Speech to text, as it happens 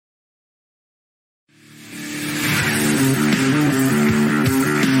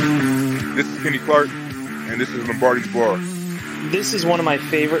Kenny Clark, and this is Lombardi's Bar. This is one of my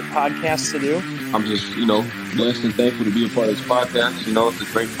favorite podcasts to do. I'm just, blessed and thankful to be a part of this podcast. It's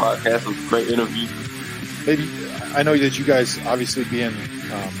a great podcast. It's a great interview. Maybe I know that you guys, obviously being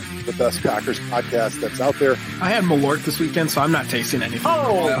the best Packers podcast that's out there. I had Malort this weekend, so I'm not tasting anything.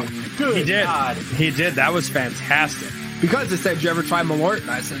 Oh, good. He did. God. He did. That was fantastic. Because they said, "Did you ever try Malort?"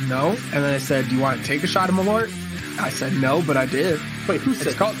 And I said, "No." And then they said, "Do you want to take a shot of Malort?" I said, "No," but I did. Wait, who said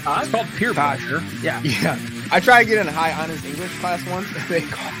it's called peer pressure. Yeah. I tried to get in a high honors English class once, and they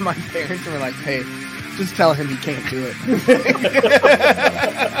called my parents and were like, "Hey, just tell him he can't do it."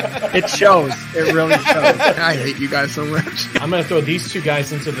 It shows. It really shows. I hate you guys so much. I'm going to throw these two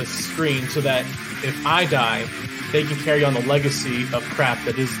guys into the screen so that if I die, they can carry on the legacy of crap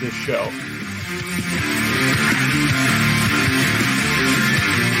that is this show.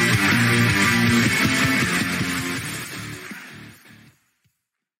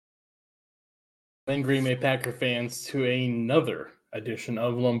 And Green Bay Packer fans to another edition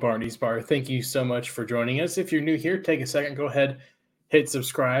of Lombardi's Bar. Thank you so much for joining us. If you're new here, take a second, go ahead, hit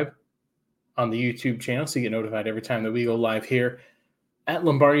subscribe on the YouTube channel so you get notified every time that we go live here at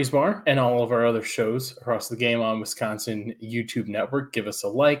Lombardi's Bar and all of our other shows across the Game On Wisconsin YouTube network. Give us a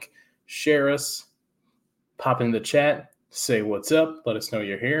like, share us, pop in the chat, say what's up, let us know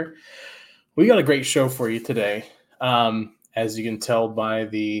you're here. We got a great show for you today. As you can tell by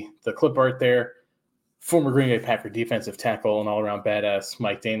the clip art there, former Green Bay Packer defensive tackle and all-around badass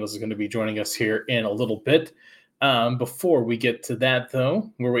Mike Daniels is going to be joining us here in a little bit. Before we get to that,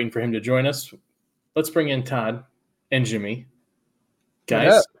 though, we're waiting for him to join us. Let's bring in Todd and Jimmy.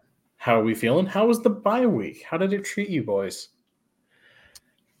 Guys, How are we feeling? How was the bye week? How did it treat you boys?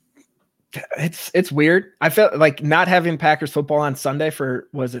 It's weird. I felt like not having Packers football on Sunday for,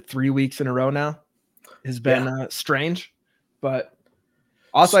 3 weeks in a row now has been strange, but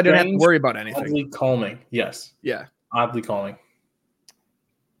also I didn't have to worry about anything. Oddly calming. Yes. Yeah. Oddly calming.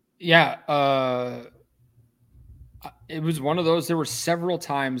 Yeah. It was one of those, there were several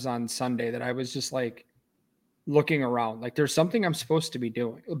times on Sunday that I was just like looking around, like there's something I'm supposed to be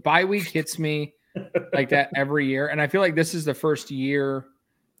doing. Bye week hits me like that every year. And I feel like this is the first year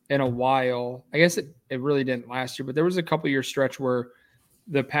in a while. I guess it really didn't last year, but there was a couple year stretch where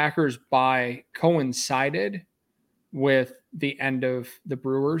the Packers bye coincided with the end of the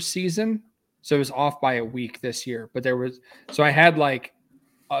Brewers season. So it was off by a week this year, but so I had like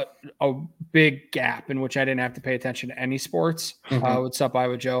a big gap in which I didn't have to pay attention to any sports. What's up,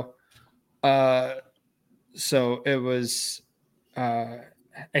 Iowa Joe? So it was,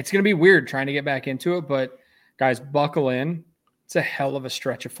 it's going to be weird trying to get back into it, but guys, buckle in. It's a hell of a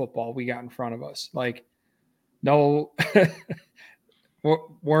stretch of football we got in front of us. Like, no,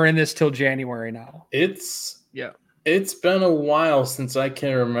 we're in this till January now. It's been a while since I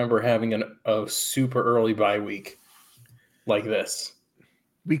can remember having a super early bye week like this.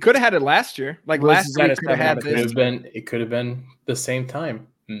 We could have had it last year. Like last year, we could have had this. It could have been the same time,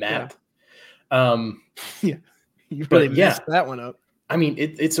 Matt. Yeah. You really messed that one up. I mean,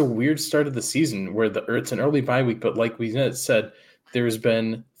 it's a weird start of the season where it's an early bye week, but like we said, there's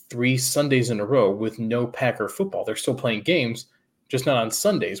been 3 Sundays in a row with no Packer football. They're still playing games, just not on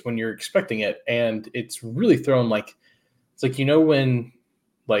Sundays when you're expecting it. And it's really thrown it's like, when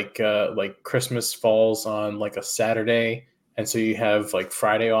like Christmas falls on like a Saturday. And so you have like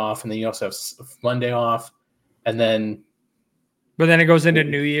Friday off and then you also have Monday off. And then. But then it goes into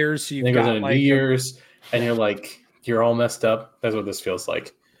New Year's. So it goes into New Year's and you're all messed up. That's what this feels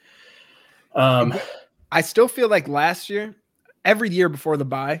like. I still feel like last year, every year before the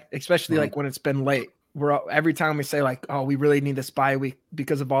bye, especially like when it's been late, every time we say like, oh, we really need this bye week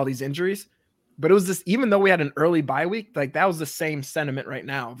because of all these injuries. But it was this, even though we had an early bye week, like that was the same sentiment right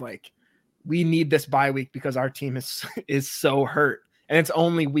now of like, we need this bye week because our team is so hurt. And it's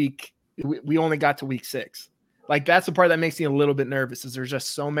only we only got to week 6. Like that's the part that makes me a little bit nervous is there's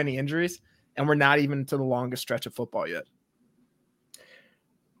just so many injuries and we're not even to the longest stretch of football yet.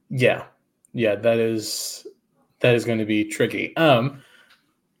 Yeah. Yeah. That is going to be tricky.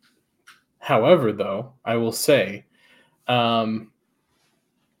 However, though, I will say, I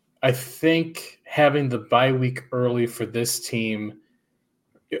think having the bye week early for this team,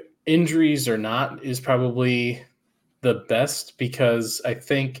 injuries or not, is probably the best because I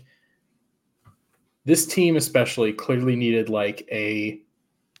think this team especially clearly needed like a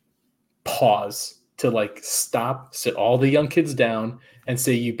pause to like stop, sit all the young kids down and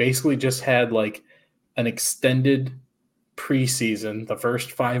say you basically just had like an extended preseason, the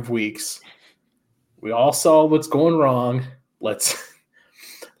first 5 weeks. We all saw what's going wrong. Let's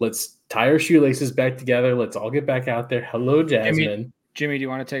tie our shoelaces back together. Let's all get back out there. Hello, Jasmine. Jimmy, do you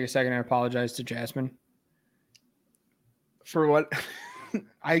want to take a second and apologize to Jasmine? For what?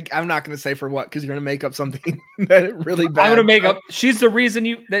 I'm not going to say for what, because you're going to make up something that really bad. I'm going to make up. She's the reason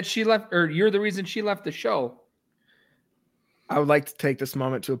she left, or you're the reason she left the show. I would like to take this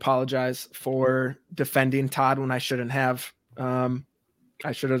moment to apologize for defending Todd when I shouldn't have.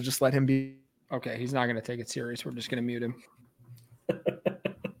 I should have just let him be. Okay, he's not going to take it serious. We're just going to mute him.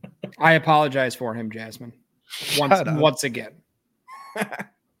 I apologize for him, Jasmine. Once again.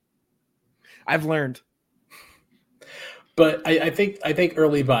 I've learned. But I think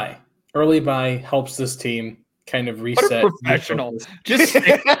early buy helps this team kind of reset. What a professional. Just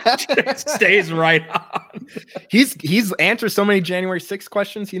stays right on. He's answered so many January 6th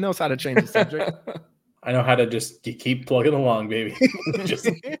questions. He knows how to change the subject. I know how to just keep plugging along, baby. Just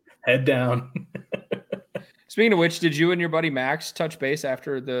head down. Speaking of which, did you and your buddy Max touch base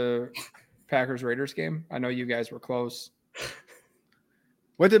after the Packers-Raiders game? I know you guys were close.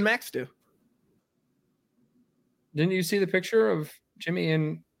 What did Max do? Didn't you see the picture of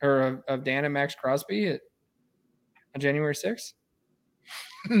Jimmy of Dan and Max Crosby on January 6th?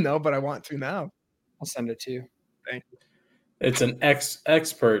 No, but I want to now. I'll send it to you. Thank you. It's an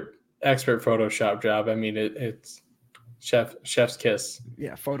expert Photoshop job. I mean, it's chef's kiss.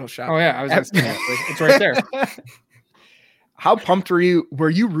 Yeah, Photoshop. Oh yeah, I was going to say it's right there. How pumped were you? Were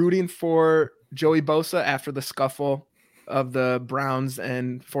you rooting for Joey Bosa after the scuffle of the Browns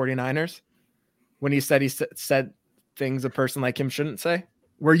and 49ers when he said things a person like him shouldn't say?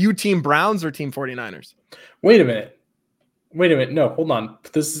 Were you team Browns or team 49ers? Wait a minute. No, hold on.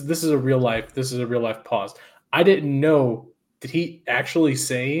 This is a real life pause. I didn't know. Did he actually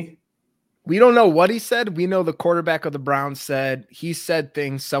say? We don't know what he said. We know the quarterback of the Browns said he said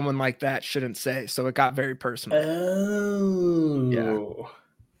things someone like that shouldn't say. So it got very personal. Oh.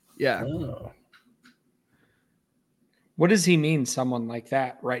 Yeah. Oh. What does he mean, someone like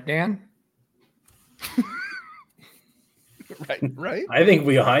that? Right, Dan? Right. I think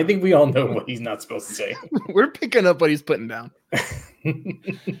we all know what he's not supposed to say. We're picking up what he's putting down.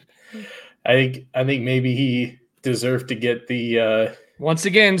 I think maybe he deserved to get the once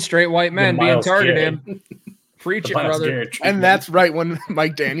again, straight white men being targeted. Preach it, brother. And that's right when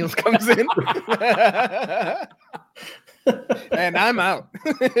Mike Daniels comes in. And I'm out.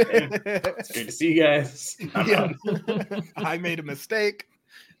 It's great to see you guys. Yeah. I made a mistake.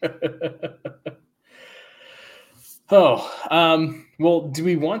 Well, do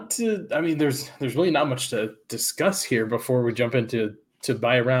we want to? I mean, there's really not much to discuss here before we jump into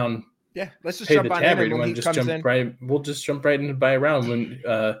buy around. Yeah, let's just pay jump the on tab in rate. when he comes in. We'll just jump right into buy around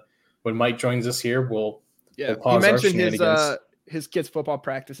when Mike joins us here. We'll pause. He mentioned his kids' football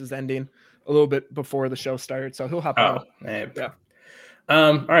practice is ending a little bit before the show started, so he'll hop on. Yeah.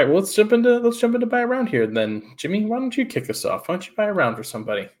 All right. Well, let's jump into buy around here then. Jimmy, why don't you kick us off? Why don't you buy around for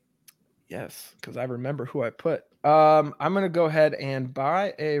somebody? Yes, because I remember who I put. I'm going to go ahead and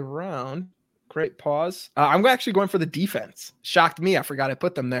buy a round. Great pause. I'm actually going for the defense. Shocked me. I forgot I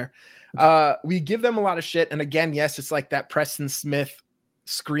put them there. We give them a lot of shit. And again, yes, it's like that Preston Smith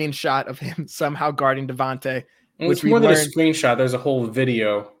screenshot of him somehow guarding Devontae. It's more than a screenshot. There's a whole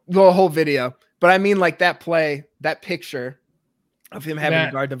video. The whole video. But I mean, like that play, that picture of him having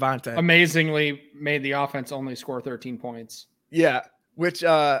to guard Devontae. Amazingly made the offense only score 13 points. Yeah. Which,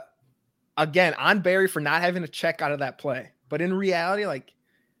 again, on Barry for not having to check out of that play. But in reality, like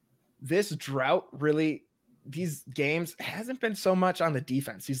this drought really, these games hasn't been so much on the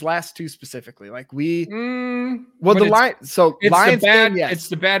defense. These last two specifically, like the line. So it's Lions game, yes. It's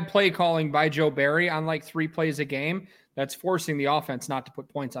the bad play calling by Joe Barry on like 3 plays a game that's forcing the offense not to put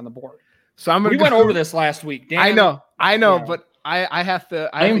points on the board. So we went over this last week. Dan, I know, yeah. But I have to.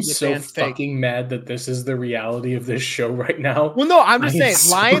 I am so fucking mad that this is the reality of this show right now. Well, no, I'm just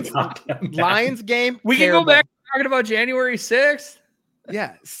saying, Lions game. We can go back talking about January 6th.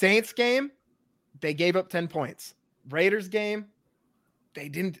 Yeah, Saints game, they gave up 10 points. Raiders game, they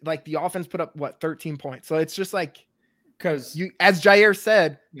didn't the offense put up 13 points. So it's just like because as Jair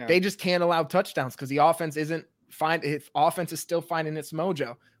said, they just can't allow touchdowns because the offense isn't fine. If offense is still finding its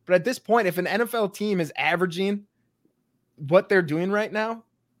mojo. But at this point, if an NFL team is averaging what they're doing right now,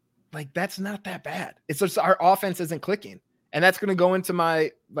 like that's not that bad. It's just our offense isn't clicking. And that's going to go into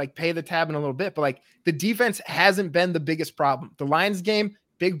my pay the tab in a little bit. But the defense hasn't been the biggest problem. The Lions game,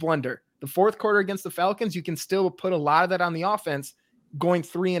 big blunder. The fourth quarter against the Falcons, you can still put a lot of that on the offense going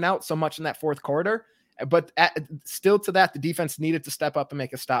 3 and out so much in that fourth quarter. But still to that, the defense needed to step up and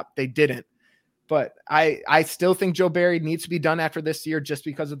make a stop. They didn't. But I still think Joe Barry needs to be done after this year just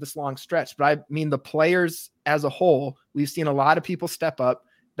because of this long stretch. But I mean, the players as a whole, we've seen a lot of people step up.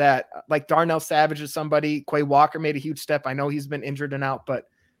 that like Darnell Savage is somebody. Quay Walker made a huge step. I know he's been injured and out, but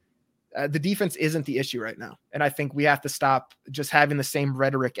the defense isn't the issue right now. And I think we have to stop just having the same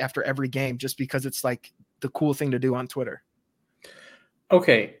rhetoric after every game just because it's like the cool thing to do on Twitter.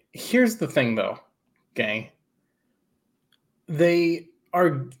 Okay, here's the thing though, gang. They're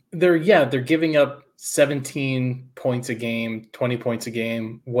giving up 17 points a game, 20 points a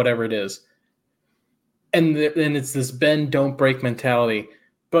game, whatever it is. And it's this bend, don't break mentality.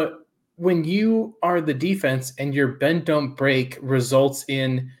 But when you are the defense and your bend, don't break results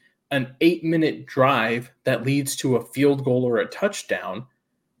in an 8-minute drive that leads to a field goal or a touchdown,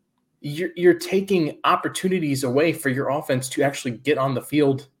 you're taking opportunities away for your offense to actually get on the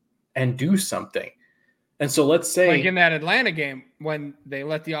field and do something. And so let's say, like in that Atlanta game, when they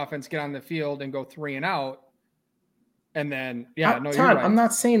let the offense get on the field and go 3 and out, and then you're right. I'm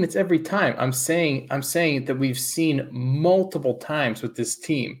not saying it's every time. I'm saying that we've seen multiple times with this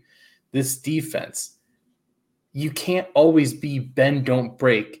team, this defense. You can't always be bend, don't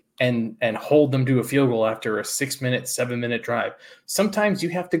break, and hold them to a field goal after a 6-minute, 7-minute drive. Sometimes you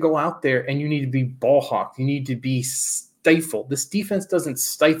have to go out there and you need to be ball hawk. You need to be stifle. This defense doesn't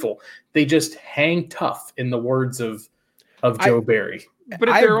stifle. They just hang tough, in the words of Joe Barry. But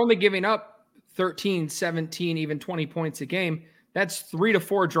if they're only giving up 13, 17, even 20 points a game, that's 3 to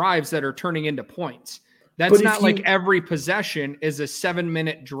 4 drives that are turning into points. That's not like every possession is a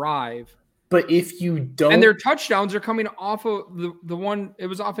 7-minute drive. But if you don't, and their touchdowns are coming off of the one, it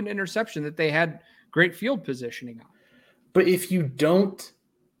was off an interception that they had great field positioning on. But if you don't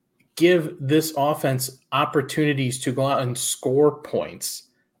give this offense opportunities to go out and score points,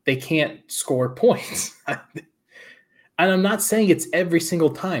 they can't score points. And I'm not saying it's every single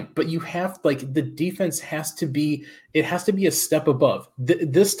time, but you have, like, the defense has to be a step above.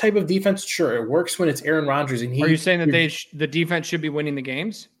 This type of defense, sure, it works when it's Aaron Rodgers. And are you saying that the defense should be winning the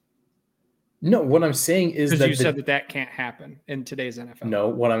games? No, what I'm saying is that you said that can't happen in today's NFL. No,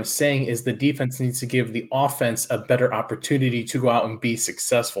 what I'm saying is the defense needs to give the offense a better opportunity to go out and be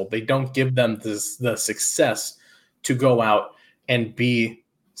successful. They don't give them the success to go out and be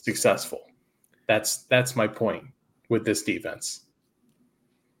successful. That's my point with this defense.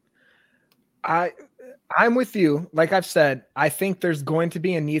 I'm with you. Like I've said, I think there's going to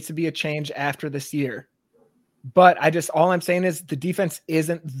be and needs to be a change after this year. But all I'm saying is the defense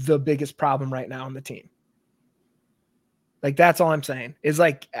isn't the biggest problem right now on the team. Like, that's all I'm saying is,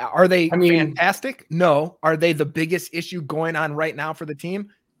 like, are they fantastic? No. Are they the biggest issue going on right now for the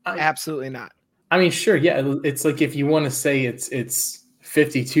team? Absolutely not. I mean, sure. Yeah. It's like, if you want to say it's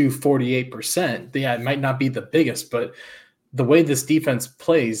 52, 48%, yeah, it might not be the biggest, but the way this defense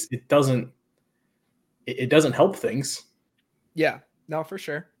plays, it doesn't help things. Yeah, no, for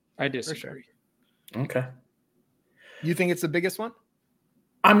sure. I disagree. For sure. Okay. You think it's the biggest one?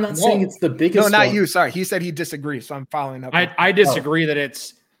 I'm not saying it's the biggest one. No, not you. Sorry. He said he disagrees, so I'm following up. I disagree that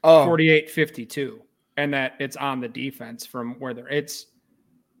it's 48-52 and that it's on the defense from where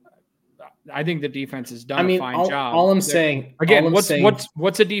I think the defense has done a fine job. All I'm saying, again, what's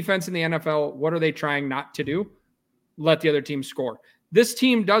a defense in the NFL? What are they trying not to do? Let the other team score. This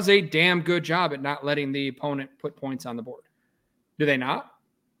team does a damn good job at not letting the opponent put points on the board. Do they not?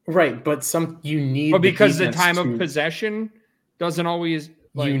 Right, but because the time of possession doesn't always.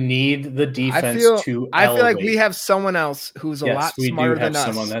 You need the defense to elevate. I feel like we have someone else who's a lot smarter than us.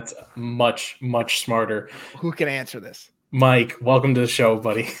 Someone that's much, much smarter. Who can answer this? Mike, welcome to the show,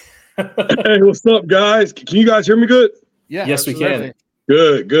 buddy. Hey, what's up, guys? Can you guys hear me good? Yeah. Yes, we can.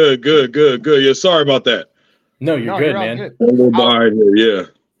 Good. Yeah, sorry about that. No, you're good, man. Yeah.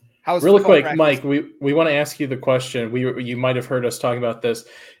 Really quick, practice? Mike, we want to ask you the question. You might have heard us talking about this.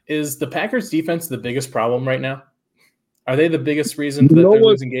 Is the Packers defense the biggest problem right now? Are they the biggest reason that they're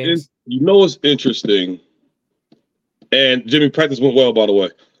losing games? You know what's interesting? And Jimmy, practice went well, by the way.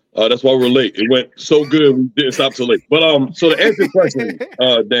 That's why we're late. It went so good we didn't stop so late. But so to answer your question,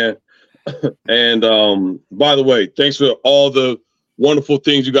 Dan, and by the way, thanks for all the wonderful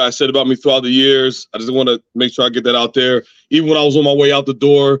things you guys said about me throughout the years. I just want to make sure I get that out there. Even when I was on my way out the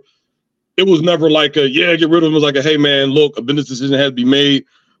door, it was never like get rid of him. It was like hey, man, look, a business decision had to be made.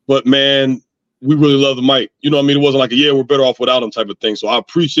 But, man, we really love the Mike. You know what I mean? It wasn't like we're better off without him type of thing. So I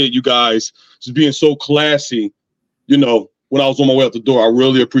appreciate you guys just being so classy, when I was on my way out the door. I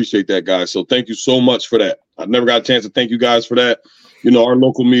really appreciate that, guys. So thank you so much for that. I never got a chance to thank you guys for that. Our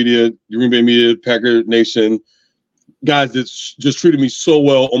local media, Green Bay media, Packer Nation, guys that just treated me so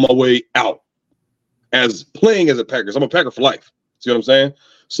well on my way out as playing as a Packers. I'm a Packer for life. See what I'm saying?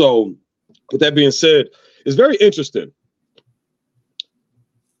 So with that being said, it's very interesting.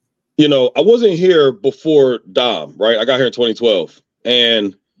 I wasn't here before Dom, right? I got here in 2012.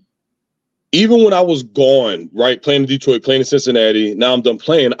 And even when I was gone, right, playing in Detroit, playing in Cincinnati, now I'm done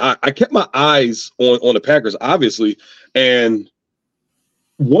playing, I kept my eyes on the Packers, obviously. And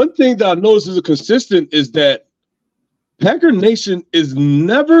one thing that I noticed is a consistent is that Packer Nation is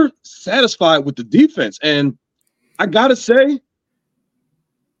never satisfied with the defense. And I got to say,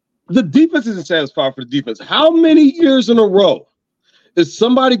 the defense isn't satisfied for the defense. How many years in a row is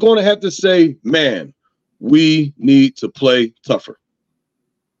somebody going to have to say, man, we need to play tougher?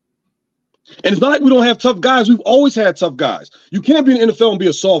 And it's not like we don't have tough guys. We've always had tough guys. You can't be in the NFL and be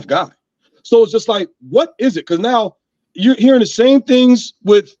a soft guy. So it's just like, what is it? Because now you're hearing the same things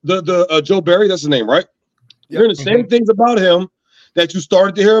with the Joe Barry. That's his name, right? You're hearing the same things about him that you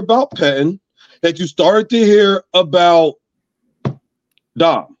started to hear about Penn, that you started to hear about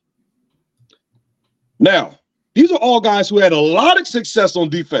Dom. Now, these are all guys who had a lot of success on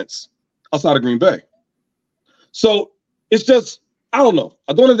defense outside of Green Bay. So it's just, I don't know.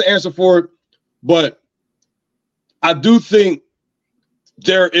 I don't have the answer for it, but I do think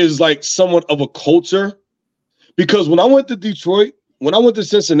there is like somewhat of a culture, because when I went to Detroit, when I went to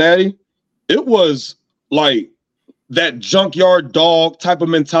Cincinnati, it was like that junkyard dog type of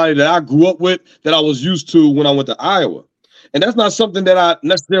mentality that I grew up with, that I was used to when I went to Iowa. And that's not something that I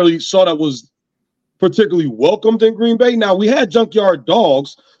necessarily saw that was particularly welcomed in Green Bay. Now, we had junkyard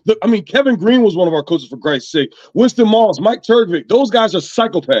dogs. Look, I mean, Kevin Green was one of our coaches, for Christ's sake. Winston Moss, Mike Turkovic, those guys are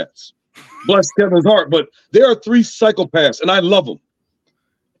psychopaths. Bless Kevin's heart. But there are 3 psychopaths, and I love them.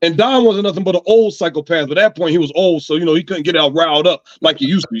 And Don wasn't nothing but an old psychopath. But at that point, he was old, so, he couldn't get out riled up like he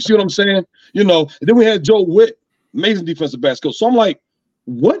used to. You see what I'm saying? And then we had Joe Witt, amazing defensive basketball. So I'm like,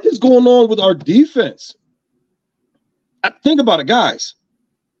 what is going on with our defense? Think about it, guys.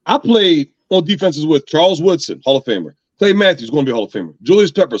 I played on defenses with Charles Woodson, Hall of Famer. Clay Matthews, going to be Hall of Famer.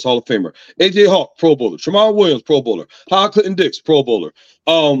 Julius Peppers, Hall of Famer. A.J. Hawk, Pro Bowler. Tremont Williams, Pro Bowler. Howard Clinton Dix, Pro Bowler.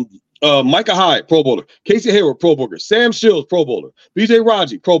 Micah Hyde, Pro Bowler. Casey Hayward, Pro Bowler. Sam Shields, Pro Bowler. B.J.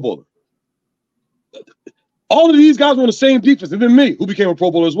 Raji, Pro Bowler. All of these guys were on the same defense, and then me, who became a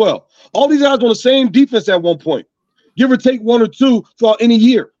Pro Bowler as well. All these guys were on the same defense at one point, give or take 1 or 2 throughout any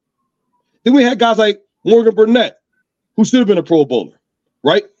year. Then we had guys like Morgan Burnett, who should have been a Pro Bowler,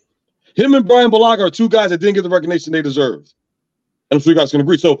 right? Him and Brian Bulaga are 2 guys that didn't get the recognition they deserved. And I'm sure you guys can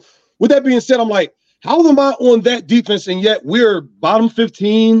agree. So with that being said, I'm like, how am I on that defense and yet we're bottom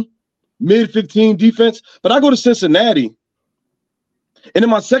 15, mid 15 defense? But I go to Cincinnati, and in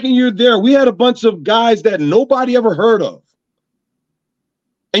my second year there, we had a bunch of guys that nobody ever heard of.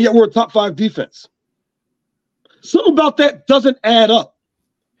 And yet we're a top 5 defense. Something about that doesn't add up.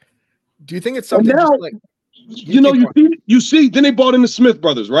 Do you think it's something now, just like you see, then they brought in the Smith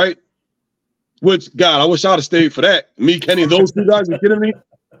brothers, right? Which, God, I wish I'd have stayed for that. Me, Kenny, and those 2 guys, are you kidding me?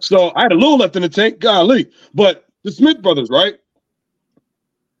 So I had a little left in the tank, golly. But the Smith brothers, right?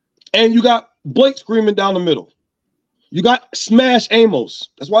 And you got Blake screaming down the middle. You got Smash Amos.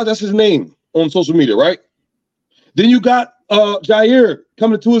 That's his name on social media, right? Then you got Jair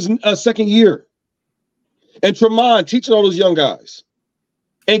coming to his second year. And Tremont teaching all those young guys.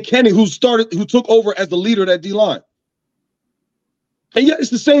 And Kenny, who took over as the leader of that D-line. And yet it's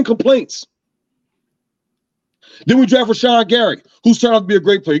the same complaints. Then we draft Rashawn Gary, who's turned out to be a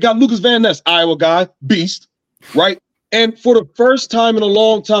great player. You got Lucas Van Ness, Iowa guy, beast, right? And for the first time in a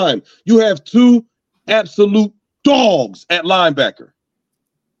long time, you have 2 absolute dogs at linebacker.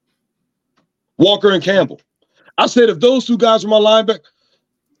 Walker and Campbell. I said if those 2 guys were my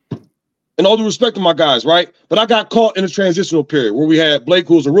linebacker, and all due respect to my guys, right? But I got caught in a transitional period where we had Blake,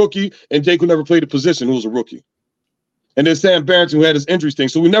 who was a rookie, and Jake, who never played a position, who was a rookie. And then Sam Barrington, who had his injury thing.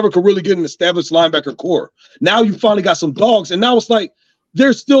 So we never could really get an established linebacker core. Now you finally got some dogs. And now it's like,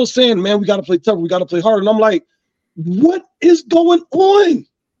 they're still saying, man, we got to play tougher. We got to play harder. And I'm like, what is going on?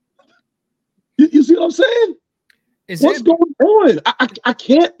 You see what I'm saying? What's going on? I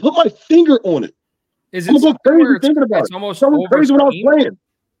can't put my finger on it. Is I'm it going crazy thinking about it's it. almost Someone crazy when I was playing.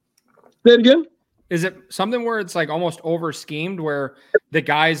 Say it again. Is it something where it's like almost over schemed, where the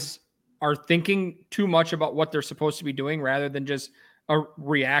guys are thinking too much about what they're supposed to be doing rather than just a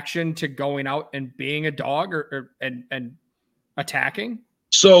reaction to going out and being a dog and attacking?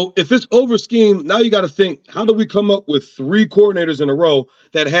 So if it's over scheme, now you got to think, how do we come up with 3 coordinators in a row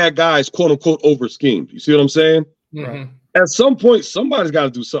that had guys, quote unquote, over schemed? You see what I'm saying? Mm-hmm. At some point, somebody's got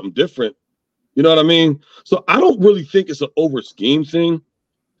to do something different. You know what I mean? So I don't really think it's an over scheme thing.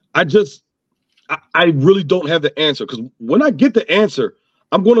 I really don't have the answer, because when I get the answer,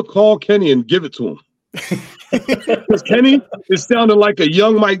 I'm going to call Kenny and give it to him. Because Kenny is sounding like a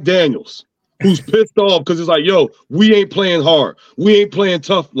young Mike Daniels who's pissed off because it's like, yo, we ain't playing hard. We ain't playing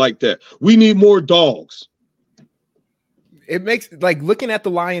tough like that. We need more dogs. it makes like looking at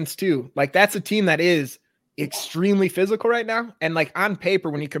the Lions too. Like that's a team that is extremely physical right now. And like on paper,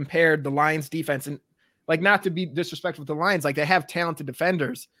 when you compared the Lions defense and like not to be disrespectful with the Lions, like they have talented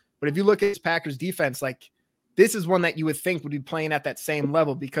defenders, but if you look at this Packers defense, like this is one that you would think would be playing at that same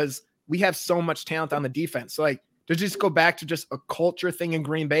level because we have so much talent on the defense. So like to just go back to just a culture thing in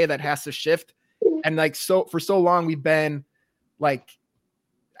Green Bay that has to shift. And like, so for so long, we've been like,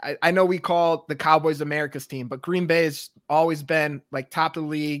 I know we call the Cowboys America's team, but Green Bay has always been like top of the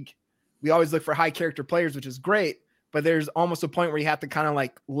league. We always look for high character players, which is great, but there's almost a point where you have to kind of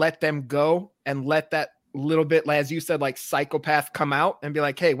like let them go and let that little bit, as you said, like psychopath come out and be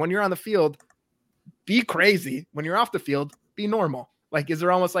like, hey, when you're on the field, be crazy. When you're off the field, be normal. Like, is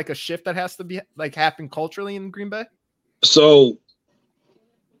there almost like a shift that has to be like happen culturally in Green Bay? So,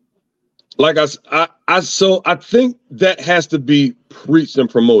 like I think that has to be preached and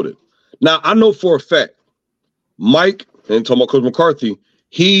promoted. Now, I know for a fact, Mike, and talking about Coach McCarthy,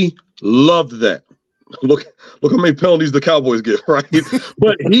 he loved that. Look how many penalties the Cowboys get, right?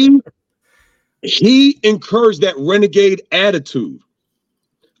 But he encouraged that renegade attitude.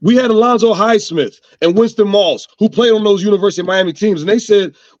 We had Alonzo Highsmith and Winston Moss who played on those University of Miami teams, and they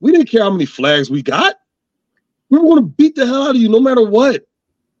said, we didn't care how many flags we got. We were going to beat the hell out of you no matter what.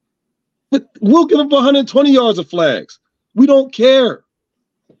 But we'll give up 120 yards of flags. We don't care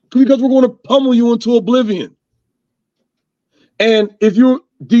because we're going to pummel you into oblivion. And if you're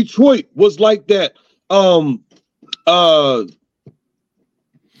Detroit was like that,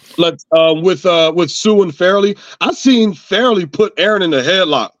 with Sue and Fairley, I seen Fairley put Aaron in a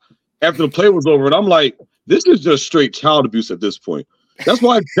headlock after the play was over, and I'm like, this is just straight child abuse at this point. That's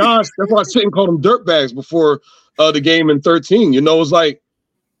why Sitton called them dirtbags before the game in 13. You know, it's like.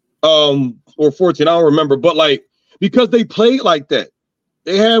 Or 14, I don't remember, but like because they played like that,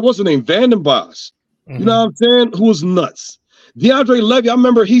 they had what's the name, Vandenbosch, you know what I'm saying, who was nuts. DeAndre Levy, I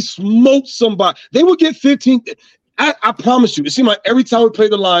remember he smoked somebody. They would get 15. I promise you, it seemed like every time we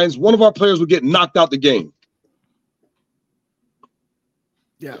played the Lions, one of our players would get knocked out the game.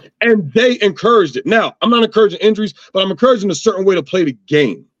 Yeah, and they encouraged it. Now, I'm not encouraging injuries, but I'm encouraging a certain way to play the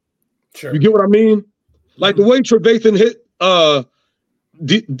game. Sure, you get what I mean? Like the way Trevathan hit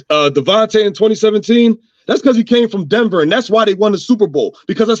Devontae in 2017, that's because he came from Denver, and that's why they won the Super Bowl,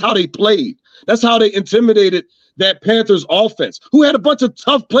 because that's how they played. That's how they intimidated that Panthers offense, who had a bunch of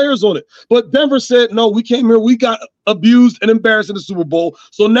tough players on it. But Denver said, no, we came here, we got abused and embarrassed in the Super Bowl,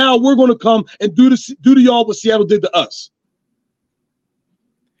 so now we're going to come and do to y'all what Seattle did to us.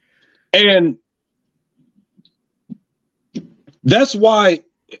 And that's why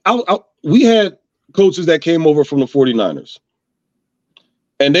we had coaches that came over from the 49ers.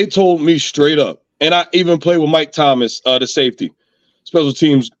 And they told me straight up, and I even played with Mike Thomas, the safety, special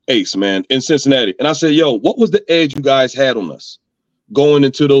teams ace, man, in Cincinnati. And I said, yo, what was the edge you guys had on us going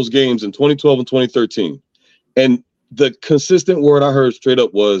into those games in 2012 and 2013? And the consistent word I heard straight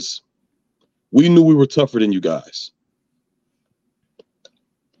up was, we knew we were tougher than you guys.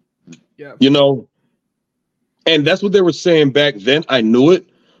 Yeah. You know, and that's what they were saying back then. I knew it,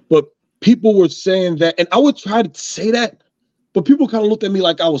 but people were saying that, and I would try to say that, but people kind of looked at me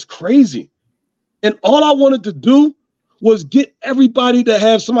like I was crazy. And all I wanted to do was get everybody to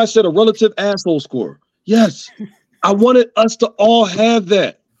have, somebody said, a relative asshole score. Yes, I wanted us to all have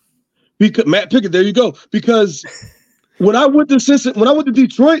that. Because Matt Pickett, there you go. Because when I went to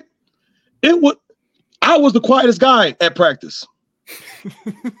Detroit, I was the quietest guy at practice.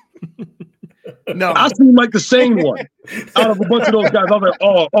 No, I seemed like the same one out of a bunch of those guys. I was like,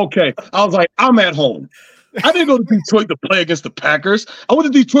 oh, okay. I was like, I'm at home. I didn't go to Detroit to play against the Packers. I went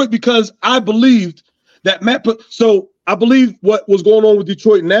to Detroit because I believed that so I believe what was going on with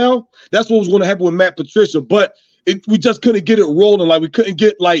Detroit now, that's what was going to happen with Matt Patricia. But we just couldn't get it rolling. Like we couldn't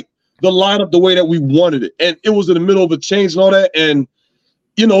get like the lineup the way that we wanted it. And it was in the middle of a change and all that. And,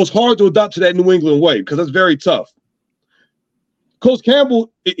 you know, it's hard to adapt to that New England way because that's very tough. Coach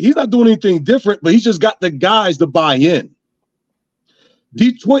Campbell, he's not doing anything different, but he's just got the guys to buy in.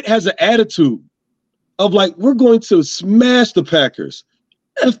 Detroit has an attitude of like, we're going to smash the Packers.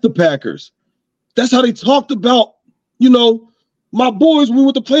 F the Packers. That's how they talked about, you know, my boys when we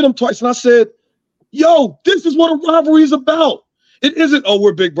went to play them twice. And I said, yo, this is what a rivalry is about. It isn't, oh,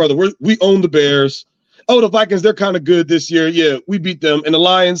 we're big brother. We own the Bears. Oh, the Vikings, they're kind of good this year. Yeah, we beat them. And the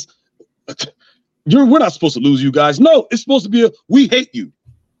Lions, we're not supposed to lose, you guys. No, it's supposed to be we hate you.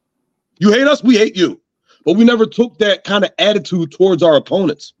 You hate us, we hate you. But we never took that kind of attitude towards our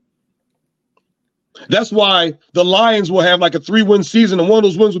opponents. That's why the Lions will have like a 3-win season, and one of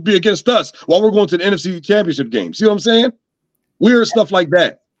those wins would be against us while we're going to the NFC Championship game. See what I'm saying? Weird stuff like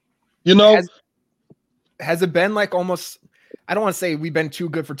that. You know? Has it been like almost I don't want to say we've been too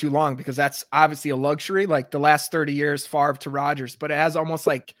good for too long because that's obviously a luxury, like the last 30 years, Favre to Rodgers, but it has almost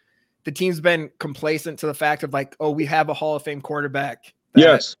like the team's been complacent to the fact of like, oh, we have a Hall of Fame quarterback.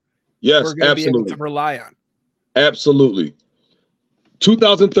 Yes, we're going to be able absolutely. to rely on. Absolutely.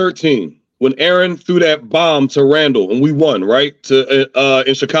 2013, when Aaron threw that bomb to Randall and we won, right?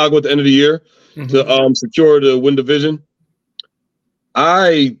 In Chicago at the end of the year to secure the win division.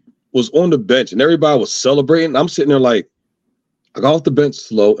 I was on the bench and everybody was celebrating. I'm sitting there like, I got off the bench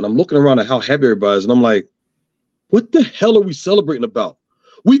slow and I'm looking around at how happy everybody is. And I'm like, what the hell are we celebrating about?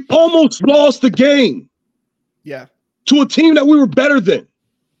 We almost lost the game. Yeah. To a team that we were better than.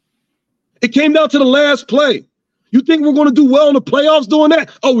 It came down to the last play. You think we're going to do well in the playoffs doing that?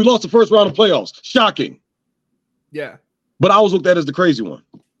 Oh, we lost the first round of playoffs. Shocking. Yeah. But I was looked at as the crazy one.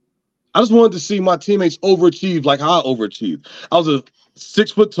 I just wanted to see my teammates overachieve like how I overachieved. I was a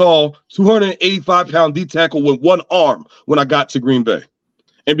 6 foot tall, 285-pound D tackle with one arm when I got to Green Bay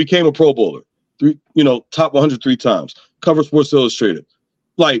and became a Pro Bowler. Top 103 times. Cover Sports Illustrated.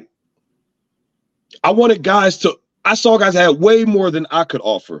 Like, I saw guys that had way more than I could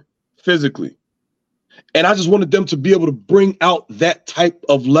offer physically. And I just wanted them to be able to bring out that type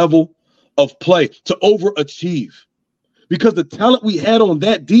of level of play to overachieve. Because the talent we had on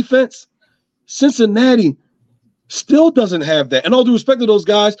that defense, Cincinnati still doesn't have that. And all due respect to those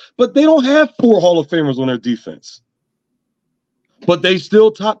guys, but they don't have 4 Hall of Famers on their defense. But they still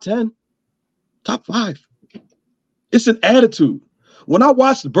top 10, top 5. It's an attitude. When I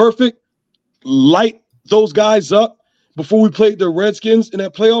watched Burfict light those guys up before we played the Redskins in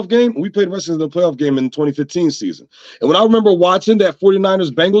that playoff game, we played the Redskins in the playoff game in the 2015 season. And when I remember watching that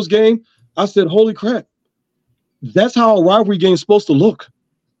 49ers-Bengals game, I said, holy crap, that's how a rivalry game is supposed to look.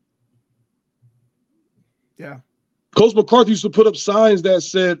 Yeah. Coach McCarthy used to put up signs that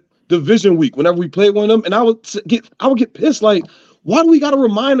said division week whenever we played one of them, and I would get pissed like, why do we got to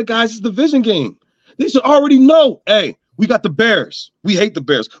remind the guys it's a division game? They should already know, hey, we got the Bears. We hate the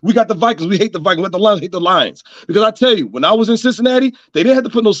Bears. We got the Vikings. We hate the Vikings. We got the Lions. Hate the Lions. Because I tell you, when I was in Cincinnati, they didn't have to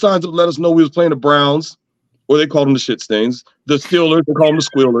put no signs up to let us know we was playing the Browns, or they called them the shit stains. The Steelers, they call them the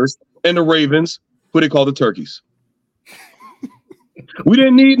Squealers, and the Ravens, who they call the Turkeys. We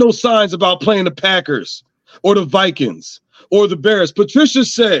didn't need no signs about playing the Packers or the Vikings or the Bears. Patricia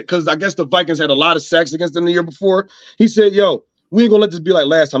said, because I guess the Vikings had a lot of sacks against them the year before, he said, yo, we ain't going to let this be like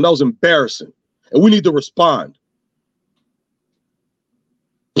last time. That was embarrassing, and we need to respond.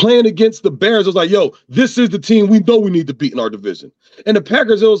 Playing against the Bears, it was like, yo, this is the team we know we need to beat in our division. And the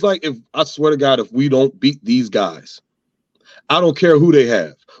Packers, it was like, I swear to God, if we don't beat these guys, I don't care who they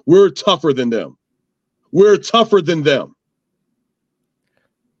have. We're tougher than them. We're tougher than them.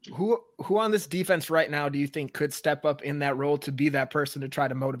 Who on this defense right now do you think could step up in that role to be that person to try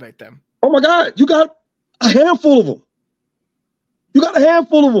to motivate them? Oh, my God. You got a handful of them.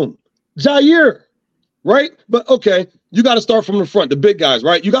 Jair, right? But, okay, you got to start from the front, the big guys,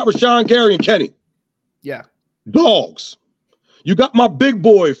 right? You got Rashawn Gary and Kenny. Yeah. Dogs. You got my big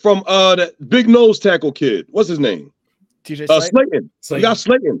boy from that big nose tackle kid. What's his name? TJ Slayton. You got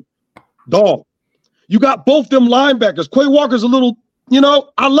Slayton. Dog. You got both them linebackers. Quay Walker's a little,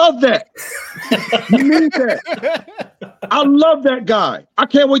 I love that. You need that. I love that guy. I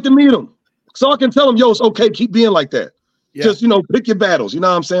can't wait to meet him. So I can tell him, yo, it's okay. Keep being like that. Yeah. Just, pick your battles. You know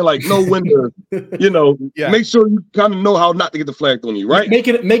what I'm saying? Like, know when to, make sure you kind of know how not to get the flag on you, right? Make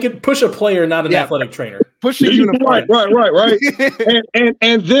it push a player, not an athletic trainer. Push the uniform. Right.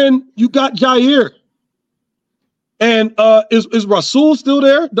 and then you got Jair. And is Rasul still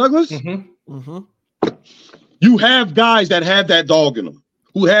there, Douglas? Mm-hmm. Mm-hmm. You have guys that have that dog in them,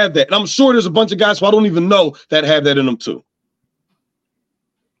 who have that. And I'm sure there's a bunch of guys who I don't even know that have that in them too.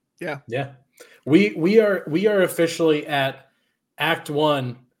 Yeah. Yeah. We are officially at Act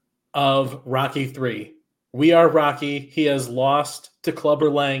 1 of Rocky 3. We are Rocky. He has lost to Clubber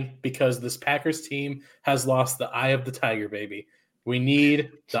Lang because this Packers team has lost the eye of the tiger, baby. We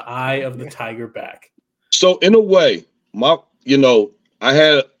need the eye of the tiger back. So in a way, I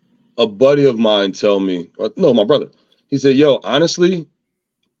had a buddy of mine tell me, my brother, he said, yo, honestly,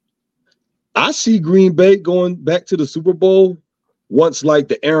 I see Green Bay going back to the Super Bowl once like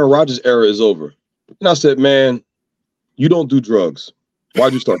the Aaron Rodgers era is over. And I said, man, you don't do drugs.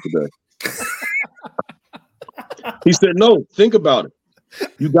 Why'd you start today? He said, no, think about it.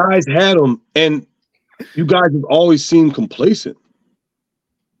 You guys had them and you guys have always seemed complacent.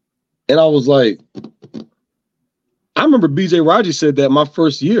 And I was like, I remember BJ Rogers said that my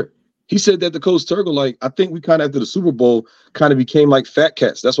first year. He said that to Coach Turgle, like, I think we kind of after the Super Bowl kind of became like fat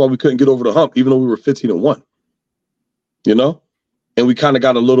cats. That's why we couldn't get over the hump, even though we were 15-1. And we kind of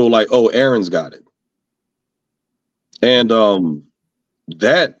got a little like, oh, Aaron's got it. And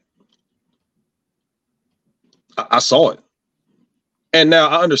that I saw it. And now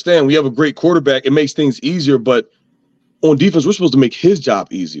I understand we have a great quarterback. It makes things easier, but on defense, we're supposed to make his job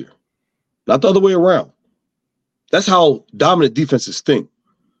easier, not the other way around. That's how dominant defenses think.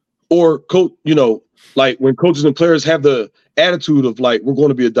 Or coach, like when coaches and players have the attitude of like, we're going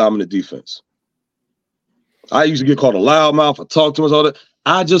to be a dominant defense. I used to get called a loudmouth. I talked too much, all that.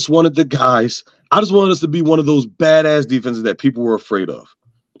 I just wanted us to be one of those badass defenses that people were afraid of.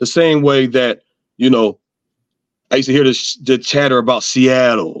 The same way that, I used to hear the chatter about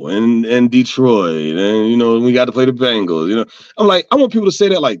Seattle and Detroit, and we got to play the Bengals. I'm like, I want people to say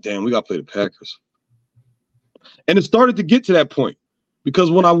that, like, damn, we got to play the Packers. And it started to get to that point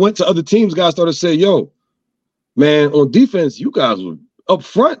because when I went to other teams, guys started to say, "Yo, man, on defense, you guys were up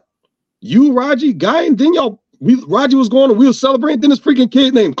front. You, Raji, Guy, and then Raji was going and we were celebrating. Then this freaking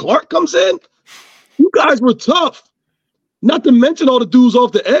kid named Clark comes in. You guys were tough. Not to mention all the dudes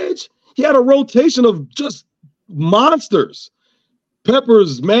off the edge. He had a rotation of just monsters.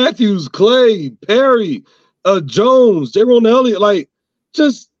 Peppers, Matthews, Clay, Perry, Jones, Jaron Elliott, like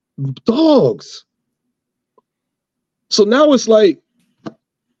just dogs. So now it's like,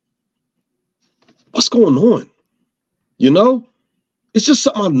 what's going on? It's just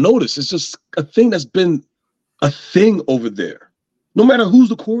something I've noticed. It's just a thing that's been a thing over there, no matter who's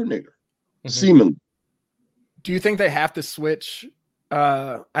the coordinator, seemingly. Do you think they have to switch?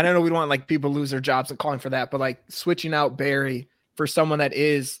 I don't know. We don't want like people lose their jobs and calling for that, but like switching out Barry for someone that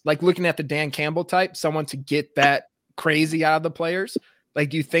is like looking at the Dan Campbell type, someone to get that crazy out of the players. Like,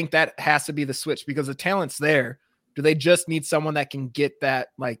 do you think that has to be the switch because the talent's there? Do they just need someone that can get that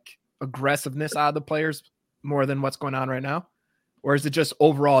like aggressiveness out of the players more than what's going on right now? Or is it just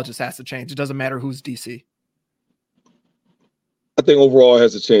overall it just has to change? It doesn't matter who's DC. I think overall it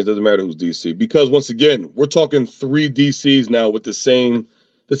has to change. It doesn't matter who's DC because once again, we're talking 3 DCs now with the same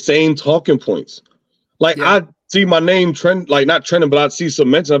talking points. Like I see my name trend, like not trending, but I'd see some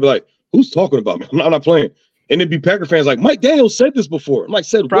mention. I'd be like, "Who's talking about me? I'm not playing." And it'd be Packer fans like, "Mike Daniels said this before." I'm like,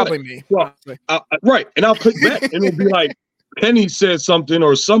 "Said probably what?" Me. Well, right, and I'll click back, and it'll be like Penny said something,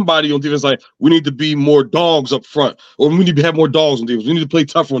 or somebody on defense like, "We need to be more dogs up front, or we need to have more dogs on defense. We need to play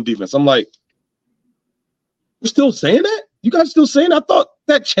tougher on defense." I'm like, "We're still saying that? You guys still saying? I thought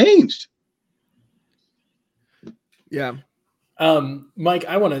that changed." Yeah. Mike,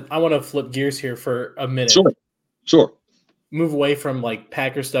 I want to flip gears here for a minute. Sure. Move away from like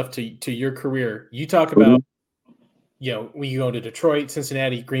Packer stuff to your career. You talk about, when you go to Detroit,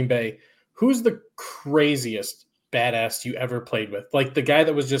 Cincinnati, Green Bay. Who's the craziest badass you ever played with? Like the guy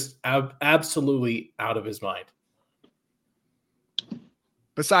that was just absolutely out of his mind.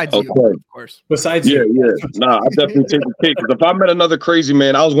 Besides you, of course. Besides you. Yeah. Nah, I definitely take the cake. Because if I met another crazy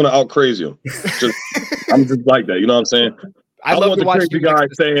man, I was going to out crazy him. I'm just like that. You know what I'm saying? I love want to the watch crazy guy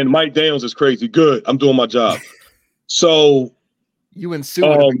saying Mike Daniels is crazy. Good. I'm doing my job. So you and Sue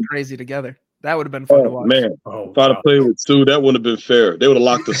would have been crazy together. That would have been fun to watch. Man, if I'd have played with Sue, that wouldn't have been fair. They would have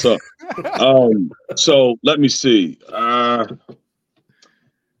locked us up. So let me see.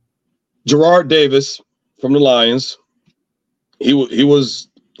 Gerard Davis from the Lions. He was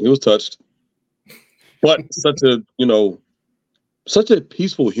touched, but such a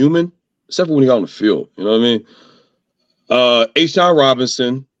peaceful human, except for when he got on the field. You know what I mean? H.J.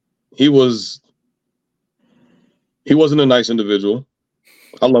 Robinson, he wasn't a nice individual.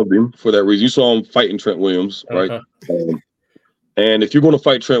 I loved him for that reason. You saw him fighting Trent Williams, right? And if you're going to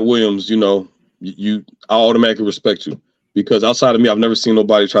fight Trent Williams, I automatically respect you because outside of me, I've never seen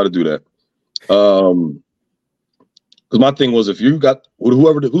nobody try to do that. Because my thing was, if you got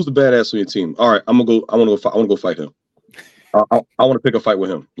who's the badass on your team, all right, I want to go fight him. I want to pick a fight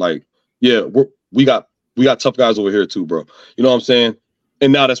with him. Like, yeah, we got tough guys over here too, bro. You know what I'm saying?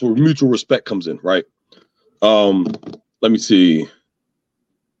 And now that's where mutual respect comes in, right? Let me see.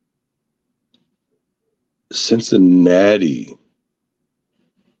 Cincinnati.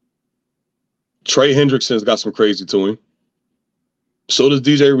 Trey Hendrickson's got some crazy to him. So does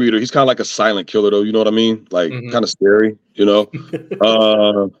DJ Reader. He's kind of like a silent killer, though. You know what I mean? Like, kind of scary,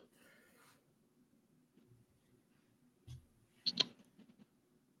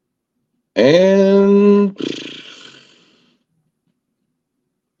 And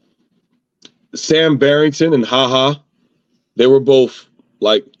Sam Barrington and HaHa, they were both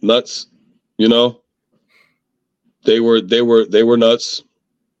like nuts, They were nuts.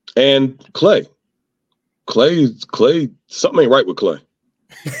 And Clay, something ain't right with Clay.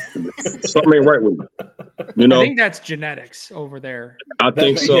 Something ain't right with him. I think that's genetics over there. I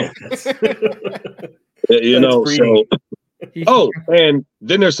think so. So And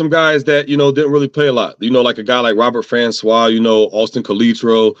then there's some guys that, didn't really play a lot. Like a guy like Robert Francois, Austin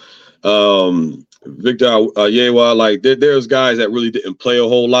Calitro, Victor Yewa. Like there's guys that really didn't play a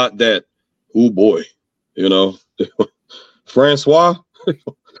whole lot that, oh boy, Francois,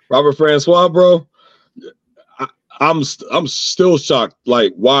 Robert Francois, bro. I'm still shocked,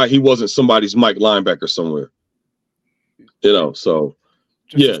 like, why he wasn't somebody's Mike linebacker somewhere. So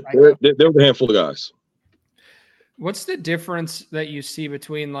yeah, there was a handful of guys. What's the difference that you see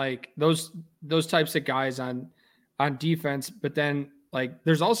between like those types of guys on defense, but then like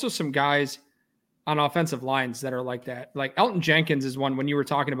there's also some guys on offensive lines that are like that. Like Elton Jenkins is one when you were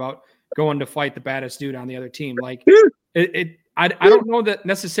talking about going to fight the baddest dude on the other team. Like I don't know that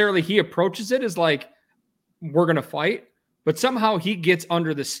necessarily he approaches it as like we're gonna fight, but somehow he gets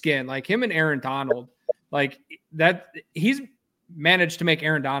under the skin. Like him and Aaron Donald, like that he's managed to make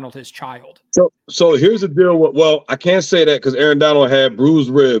Aaron Donald his child. So here's the deal. Well, I can't say that because Aaron Donald had bruised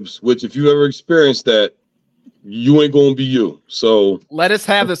ribs, which if you ever experienced that, you ain't gonna be you. So let us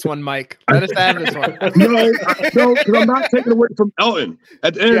have this one, Mike. Let us have this one. No, because I'm not taking away from Elton.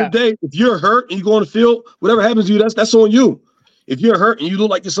 At the end of the day, if you're hurt and you go on the field, whatever happens to you, that's on you. If you're hurt and you look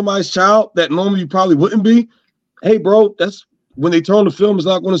like you're somebody's child that normally you probably wouldn't be, hey, bro, that's when they turn the film. It's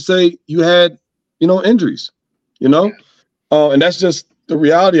not going to say you had, injuries, and that's just the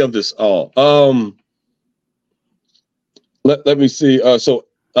reality of this all. Let me see. So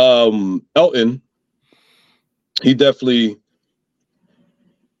Elton, he definitely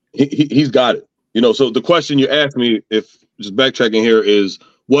he's got it. So the question you asked me, if just backtracking here, is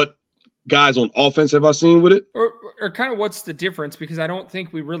what guys on offense have I seen with it? Or kind of what's the difference? Because I don't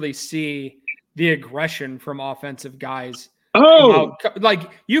think we really see the aggression from offensive guys. Oh, like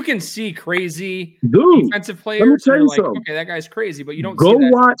you can see crazy defensive players. Let me tell you like, something. Okay, that guy's crazy, but you don't go see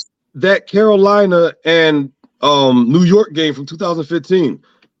that. Watch that Carolina and New York game from 2015.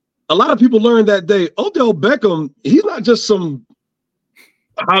 A lot of people learned that day, Odell Beckham, he's not just some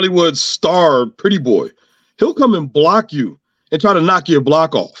Hollywood star pretty boy. He'll come and block you and try to knock your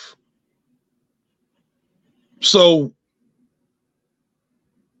block off. So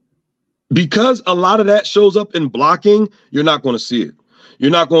because a lot of that shows up in blocking, you're not going to see it.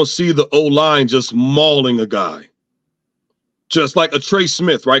 You're not going to see the O-line just mauling a guy. Just like a Trey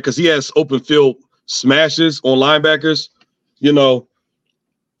Smith, right? Because he has open field smashes on linebackers.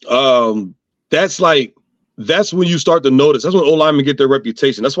 That's when you start to notice. That's when O-linemen get their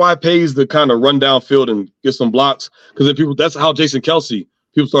reputation. That's why it pays to kind of run down field and get some blocks. Because that's how Jason Kelsey,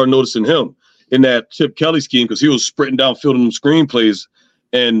 people started noticing him in that Chip Kelly scheme, because he was sprinting downfield in them screenplays.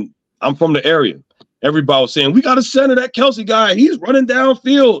 And I'm from the area. Everybody was saying, we got to center that Kelsey guy. He's running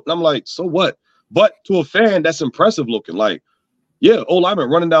downfield. And I'm like, so what? But to a fan, that's impressive looking. Like, yeah, O-lineman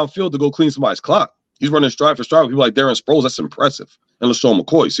running downfield to go clean somebody's clock. He's running stride for stride with people like Darren Sproles. That's impressive. And LaShawn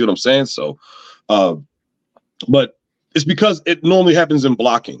McCoy, see what I'm saying? So, but it's because it normally happens in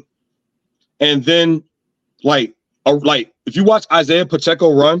blocking. And then, like if you watch Isaiah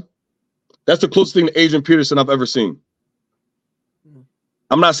Pacheco run, that's the closest thing to Adrian Peterson I've ever seen.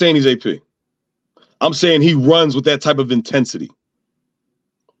 I'm not saying he's AP. I'm saying he runs with that type of intensity.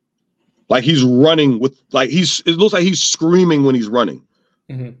 Like he's running with, it looks like he's screaming when he's running.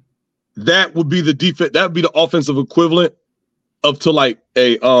 Mm-hmm. That would be the defense. That would be the offensive equivalent to like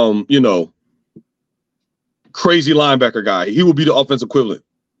a, crazy linebacker guy. He would be the offensive equivalent,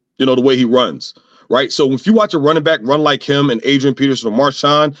 the way he runs. Right. So if you watch a running back run like him and Adrian Peterson or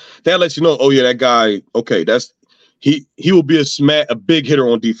Marshawn, that lets you know, oh yeah, that guy, okay, he will be a big hitter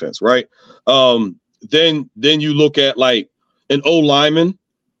on defense, right? Then you look at like an O-lineman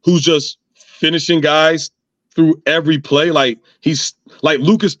who's just finishing guys through every play. Like he's like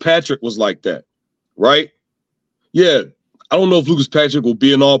Lucas Patrick was like that, right? Yeah, I don't know if Lucas Patrick will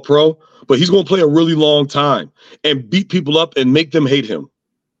be an all-pro, but he's going to play a really long time and beat people up and make them hate him.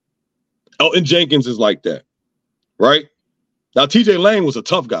 Elton Jenkins is like that, right? Now, TJ Lang was a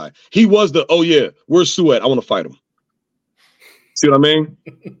tough guy. He was where's Sue at? I want to fight him. See what I mean?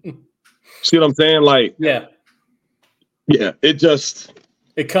 See what I'm saying? Like, yeah,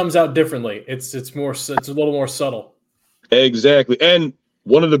 it comes out differently. It's a little more subtle. Exactly. And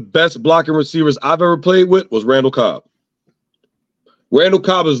one of the best blocking receivers I've ever played with was Randall Cobb. Randall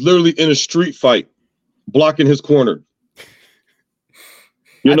Cobb is literally in a street fight, blocking his corner.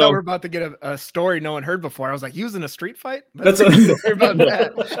 I thought we were about to get a story no one heard before. I was like, he was in a street fight? That's about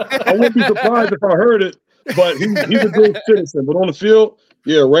that. I wouldn't be surprised if I heard it, but he's a good citizen. But on the field,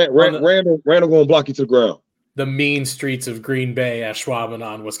 yeah, Randall going to block you to the ground. The mean streets of Green Bay,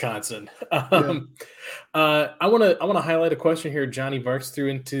 Ashwaubenon, Wisconsin. I want to highlight a question here. Johnny Barks threw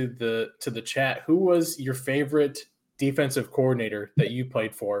into the chat. Who was your favorite defensive coordinator that you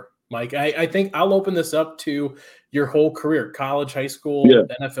played for, Mike? I think I'll open this up to your whole career, college, high school,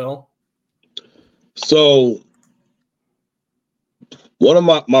 NFL. So one of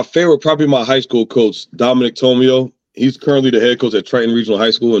my favorite, probably my high school coach, Dominic Tomio. He's currently the head coach at Triton Regional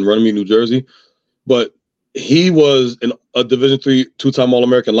High School in Runnymede, New Jersey. But he was a Division III two-time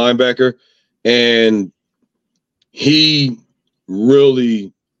All-American linebacker, and he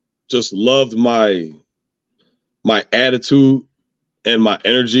really just loved my attitude and my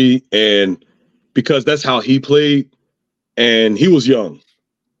energy, and because that's how he played, and he was young.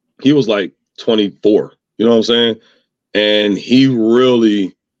 He was like 24, you know what I'm saying? And he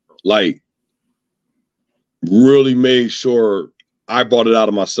really made sure I brought it out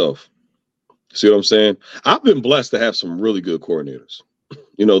of myself. See what I'm saying? I've been blessed to have some really good coordinators.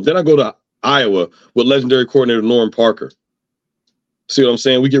 You know, then I go to Iowa with legendary coordinator Norm Parker. See what I'm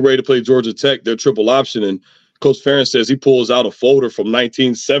saying? We get ready to play Georgia Tech, their triple option, and Coach Ferrin says he pulls out a folder from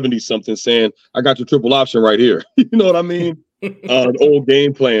 1970-something saying, I got your triple option right here. You know what I mean? Old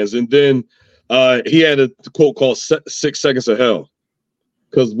game plans. And then he had a quote called 6 seconds of hell,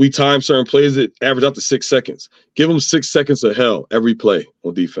 because we time certain plays that average out to 6 seconds. Give them 6 seconds of hell every play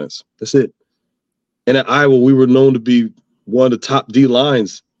on defense. That's it. And at Iowa, we were known to be one of the top D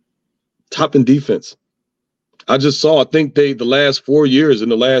lines, top in defense. I think the last 4 years in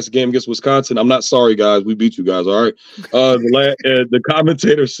the last game against Wisconsin, I'm not sorry, guys. We beat you guys, all right? The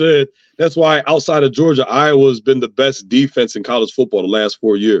commentator said that's why outside of Georgia, Iowa's been the best defense in college football the last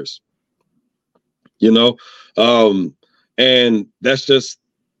 4 years. You know? And that's just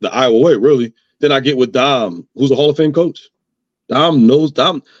the Iowa way, really. Then I get with Dom, who's a Hall of Fame coach. Dom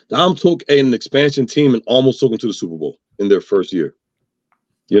took an expansion team and almost took them to the Super Bowl in their first year.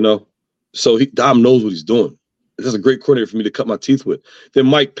 You know? So Dom knows what he's doing. That's a great coordinator for me to cut my teeth with. Then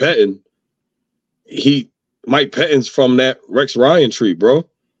Mike Pettin, Mike Pettin's from that Rex Ryan tree, bro.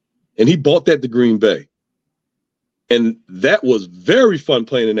 And he bought that to Green Bay. And that was very fun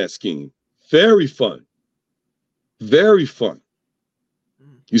playing in that scheme. Very fun. Very fun.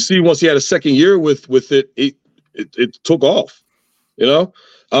 You see, once he had a second year with it, it took off. You know?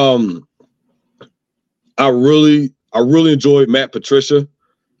 I really enjoyed Matt Patricia.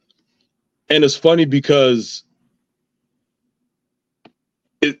 And it's funny because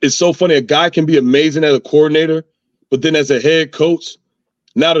it's so funny. A guy can be amazing as a coordinator, but then as a head coach,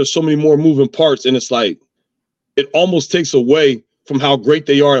 now there's so many more moving parts, and it's like it almost takes away from how great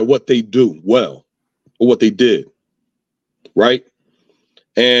they are at what they do well, or what they did, right?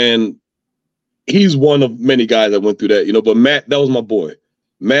 And he's one of many guys that went through that, you know. But Matt, that was my boy.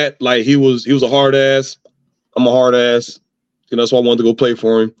 Matt, like he was a hard ass. I'm a hard ass. You know, that's why I wanted to go play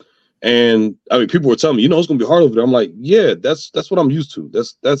for him. And I mean, people were telling me, you know, it's gonna be hard over there. I'm like, yeah, that's what I'm used to.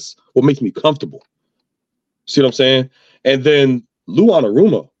 That's what makes me comfortable. See what I'm saying? And then Lou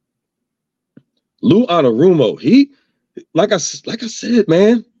Anarumo, he, like I said,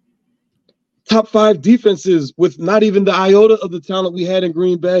 man, top 5 defenses with not even the iota of the talent we had in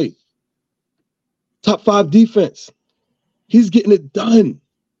Green Bay. Top 5 defense. He's getting it done.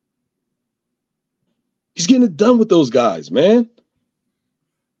 He's getting it done with those guys, man.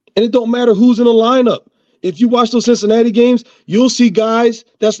 And it don't matter who's in the lineup. If you watch those Cincinnati games, you'll see guys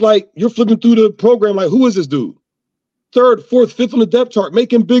that's like, you're flipping through the program like, who is this dude? 3rd, 4th, 5th on the depth chart,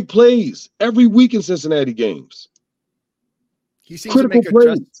 making big plays every week in Cincinnati games. He seems critical to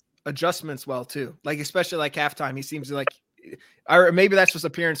make adjustments well, too. Like, especially like halftime, he seems to like, or maybe that's just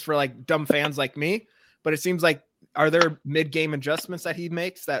appearance for like dumb fans like me, but it seems like, are there mid-game adjustments that he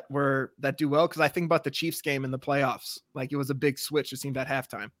makes that do well? Because I think about the Chiefs game in the playoffs. Like, it was a big switch, it seemed, at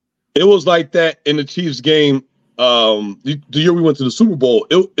halftime. It was like that in the Chiefs game. The year we went to the Super Bowl,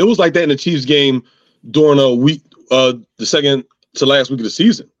 it was like that in the Chiefs game during a week, the second to last week of the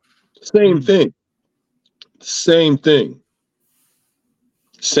season. Same thing.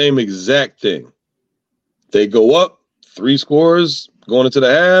 Same exact thing. They go up 3 scores going into the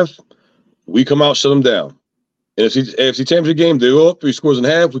half. We come out, shut them down. And if AFC Championship game, they go up 3 scores and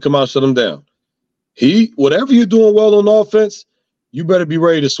a half. We come out, shut them down. Whatever you're doing well on offense, you better be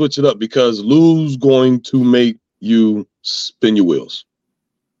ready to switch it up, because Lou's going to make you spin your wheels.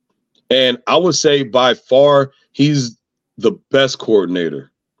 And I would say by far, he's the best coordinator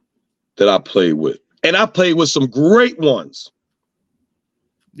that I played with. And I played with some great ones.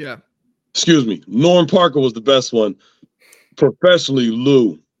 Yeah. Excuse me. Norm Parker was the best one. Professionally,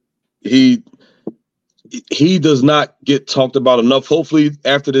 Lou, he does not get talked about enough. Hopefully,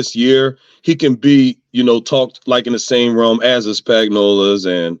 after this year, he can be, talked like in the same realm as the Spagnolas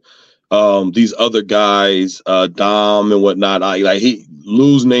and these other guys, Dom and whatnot.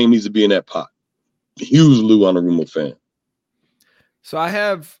 Lou's name needs to be in that pot. huge Lou Anarumo fan. So I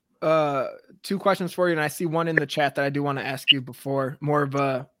have 2 questions for you, and I see one in the chat that I do want to ask you before, more of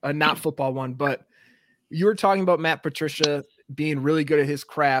a not football one, but you were talking about Matt Patricia being really good at his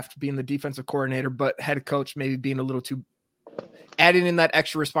craft, being the defensive coordinator, but head coach maybe being a little too adding in that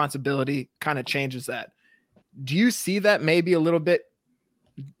extra responsibility kind of changes that. Do you see that maybe a little bit?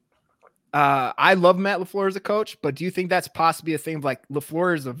 I love Matt LaFleur as a coach, but do you think that's possibly a thing of like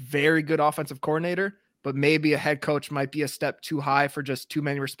LaFleur is a very good offensive coordinator, but maybe a head coach might be a step too high for just too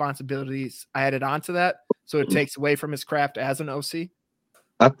many responsibilities added onto that, so it takes away from his craft as an OC?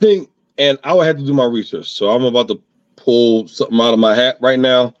 I think, and I would have to do my research, so I'm about to pull something out of my hat right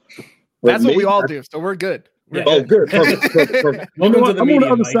now. That's what we all do, so we're good. Good. Perfect. I'm on the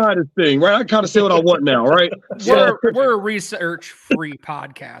other side of the thing, right? I kind of say what I want now, right? We're a research-free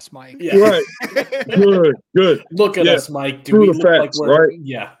podcast, Mike. Yeah. Right. Good. Look at us, Mike. Do Through we the look facts, like we're right?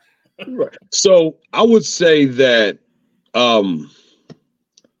 Yeah. Right. So I would say that I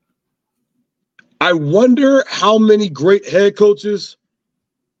wonder how many great head coaches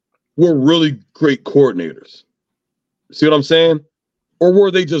were really great coordinators. See what I'm saying? Or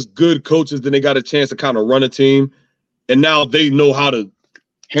were they just good coaches, then they got a chance to kind of run a team, and now they know how to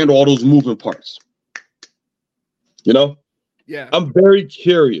handle all those moving parts? You know? Yeah. I'm very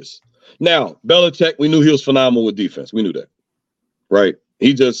curious. Now, Belichick, we knew he was phenomenal with defense. We knew that, right?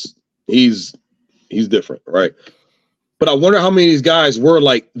 He's different, right? But I wonder how many of these guys were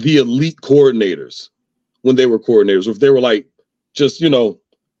like the elite coordinators when they were coordinators, or if they were like just,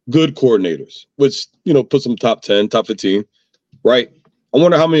 good coordinators, which, puts them top 10, top 15, right? I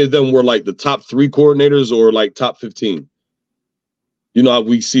wonder how many of them were like the top 3 coordinators or like top 15. You know how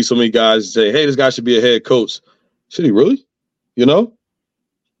we see so many guys say, hey, this guy should be a head coach. Should he really? Yeah.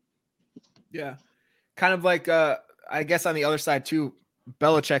 Kind of like, I guess on the other side too,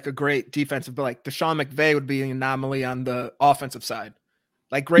 Belichick, a great defensive, but like Deshaun McVay would be an anomaly on the offensive side.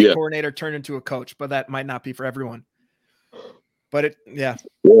 Like great coordinator turned into a coach, but that might not be for everyone. But that's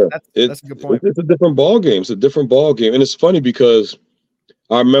a good point. It's a different ball game. It's a different ball game. And it's funny because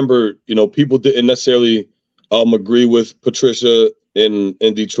I remember, people didn't necessarily agree with Patricia in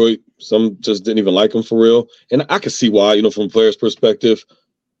Detroit. Some just didn't even like him for real. And I could see why, from a player's perspective.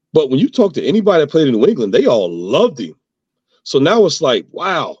 But when you talk to anybody that played in New England, they all loved him. So now it's like,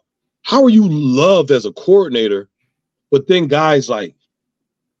 wow, how are you loved as a coordinator, but then guys like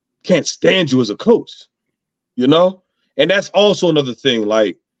can't stand you as a coach, And that's also another thing.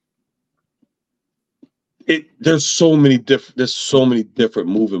 Like, there's so many different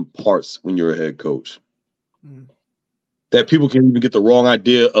moving parts when you're a head coach that people can even get the wrong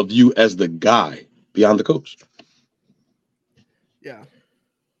idea of you as the guy beyond the coach. Yeah.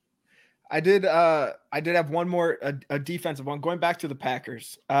 I did have one more, a defensive one. Going back to the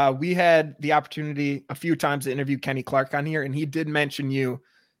Packers, we had the opportunity a few times to interview Kenny Clark on here, and he did mention you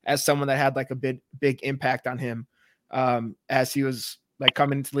as someone that had like a big impact on him as he was like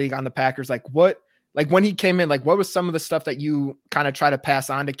coming into the league on the Packers. Like when he came in, like what was some of the stuff that you kind of try to pass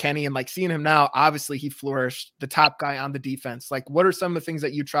on to Kenny? And like seeing him now, obviously he flourished, the top guy on the defense. Like what are some of the things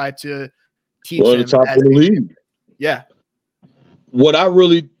that you try to teach him? The top in the league. Yeah. What I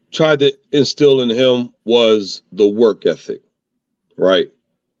really tried to instill in him was the work ethic, right?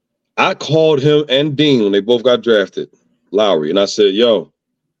 I called him and Dean when they both got drafted, Lowry, and I said, yo,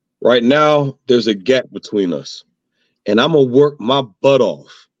 right now there's a gap between us, and I'm going to work my butt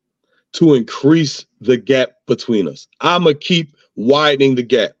off to increase the gap between us. I'm going to keep widening the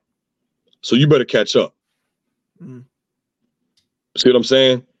gap. So you better catch up. See what I'm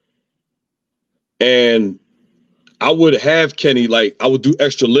saying? And I would have Kenny, like, I would do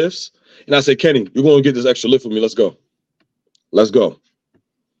extra lifts. And I said, Kenny, you're going to get this extra lift with me. Let's go.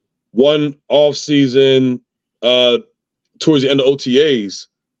 One off season, towards the end of OTAs,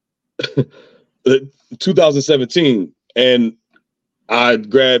 2017. And I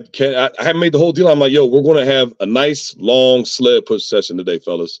grabbed Kenny. I hadn't made the whole deal. I'm like, yo, we're going to have a nice long sled push session today,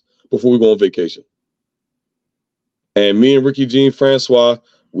 fellas, before we go on vacation. And me and Ricky Jean Francois,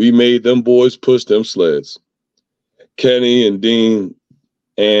 we made them boys push them sleds. Kenny and Dean,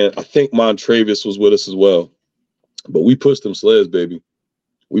 and I think Montravius was with us as well. But we pushed them sleds, baby.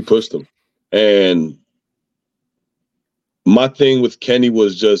 We pushed them. And my thing with Kenny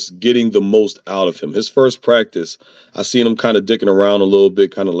was just getting the most out of him. His first practice, I seen him kind of dicking around a little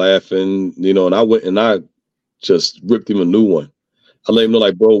bit, kind of laughing, and I went and I just ripped him a new one. I let him know,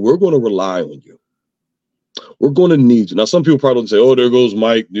 like, bro, we're going to rely on you. We're going to need you. Now, some people probably say, oh, there goes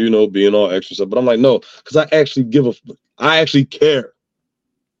Mike, being all extra stuff. But I'm like, no, because I actually I actually care.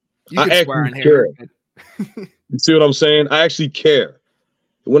 You can swear on here. You see what I'm saying? I actually care.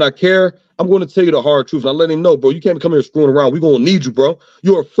 When I care, I'm going to tell you the hard truth. And I let him know, bro, you can't come here screwing around. We're going to need you, bro.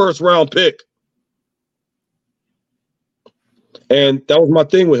 You're a first-round pick. And that was my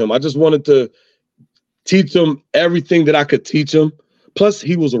thing with him. I just wanted to teach him everything that I could teach him. Plus,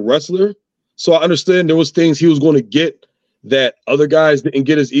 he was a wrestler. So I understand there was things he was going to get that other guys didn't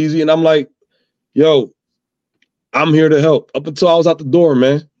get as easy. And I'm like, yo, I'm here to help. Up until I was out the door,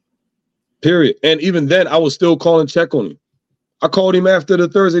 man. Period. And even then, I was still calling check on him. I called him after the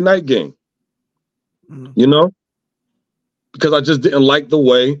Thursday night game, you know, because I just didn't like the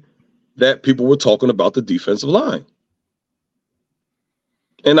way that people were talking about the defensive line.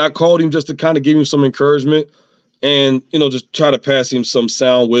 And I called him just to kind of give him some encouragement and, you know, just try to pass him some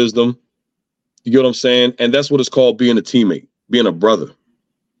sound wisdom. You get what I'm saying? And that's what it's called being a teammate, being a brother,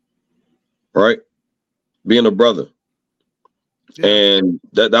 right? Being a brother. Yeah. And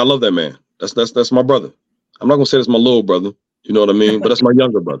that I love that man. That's my brother. I'm not going to say that's my little brother. You know what I mean? But that's my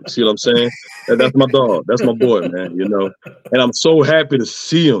younger brother. See what I'm saying? That's my dog. That's my boy, man, you know? And I'm so happy to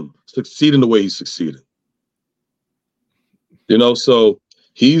see him succeed in the way he succeeded. You know, so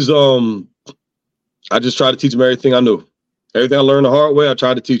he's, I just tried to teach him everything I knew. Everything I learned the hard way, I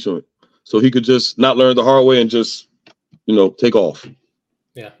tried to teach him. So he could just not learn the hard way and just, you know, take off.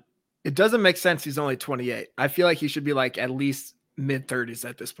 Yeah. It doesn't make sense he's only 28. I feel like he should be like at least mid-30s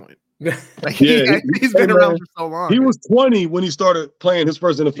at this point. Like he's been around for so long. He was 20 when he started playing his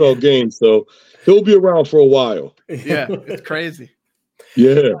first NFL game, so he'll be around for a while. Yeah, it's crazy.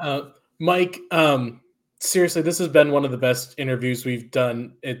 Yeah. Mike, seriously, this has been one of the best interviews we've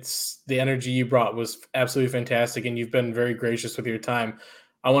done. It's the energy you brought was absolutely fantastic, and you've been very gracious with your time.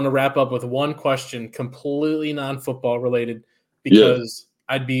 I want to wrap up with one question, completely non-football related, because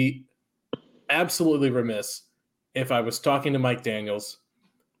I'd be absolutely remiss if I was talking to Mike Daniels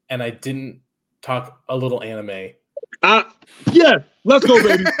and I didn't talk a little anime. Yeah, let's go,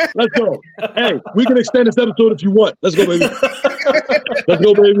 baby. Let's go. Hey, we can extend this episode if you want. Let's go, baby. Let's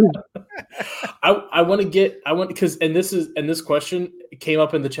go, baby. Because this question came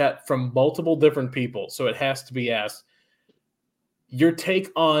up in the chat from multiple different people, so it has to be asked. Your take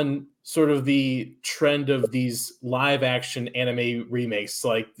on sort of the trend of these live action anime remakes,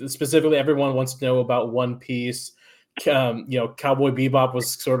 like specifically everyone wants to know about One Piece. You know, Cowboy Bebop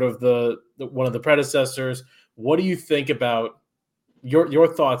was sort of the one of the predecessors. What do you think about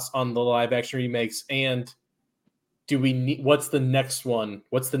your thoughts on the live action remakes, and do we need, what's the next one?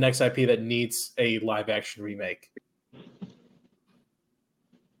 What's the next IP that needs a live action remake?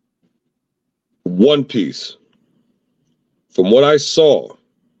 One Piece. From what I saw,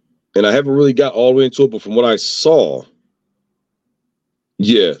 and I haven't really got all the way into it, but from what I saw,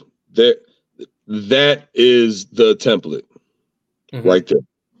 yeah, that is the template right there.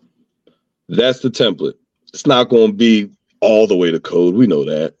 That's the template. It's not going to be all the way to code. We know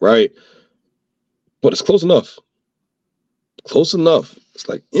that, right? But it's close enough. Close enough. It's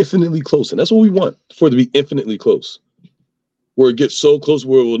like infinitely close. And that's what we want, for it to be infinitely close. Where it gets so close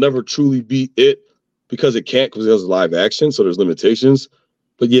where it will never truly be it, because it can't, because there's live action, so there's limitations.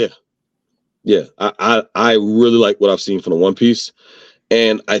 But yeah, I really like what I've seen from the One Piece.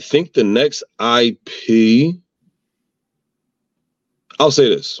 And I think the next IP, I'll say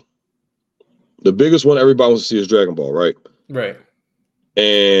this. The biggest one everybody wants to see is Dragon Ball, right? Right.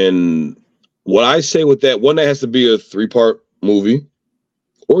 And what I say with that, one, that has to be a 3-part movie,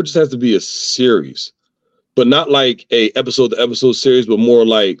 or it just has to be a series. But not like a episode-to-episode series, but more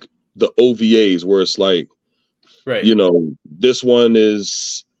like the OVAs, where it's like, right, you know, this one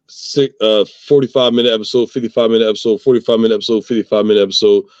is 45-minute episode, 55-minute episode, 45-minute episode, 55-minute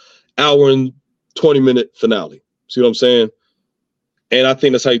episode, hour and 20-minute finale. See what I'm saying? And I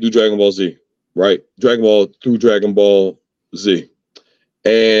think that's how you do Dragon Ball Z, right? Dragon Ball through Dragon Ball Z.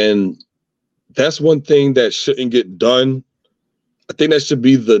 And that's one thing that shouldn't get done. I think that should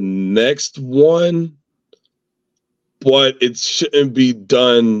be the next one, but it shouldn't be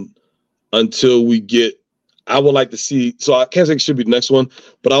done until we get, I would like to see, so I can't say it should be the next one,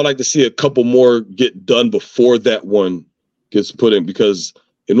 but I would like to see a couple more get done before that one gets put in, because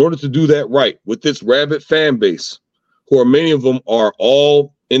in order to do that right, with this rabid fan base, who are, many of them are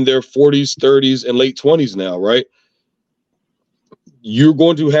all in their 40s, 30s, and late 20s now, right? You're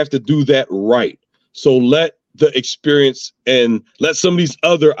going to have to do that right. So let the experience and let some of these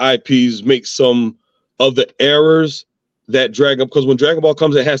other IPs make some of the errors that because when Dragon Ball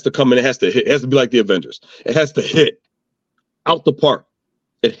comes, it has to come and it has to hit. It has to be like the Avengers. It has to hit out the park.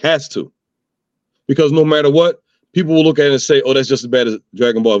 It has to. Because no matter what, people will look at it and say, oh, that's just as bad as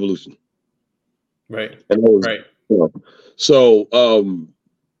Dragon Ball Evolution. Right. Right. You know, so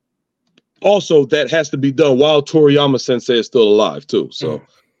also that has to be done while Toriyama Sensei is still alive too. So,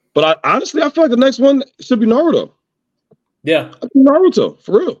 but honestly, I feel like the next one should be Naruto. Yeah, I think Naruto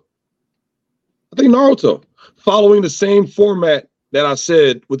for real. I think Naruto, following the same format that I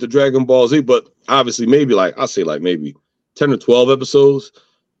said with the Dragon Ball Z, but obviously maybe maybe 10 or 12 episodes,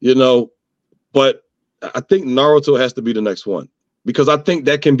 but I think Naruto has to be the next one because I think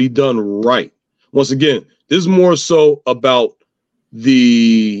that can be done right. Once again, this is more so about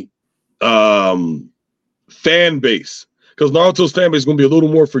the fan base because Naruto's fan base is going to be a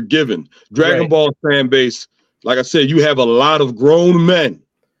little more forgiving. Dragon Ball fan base, like I said, you have a lot of grown men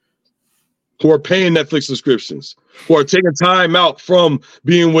who are paying Netflix subscriptions, who are taking time out from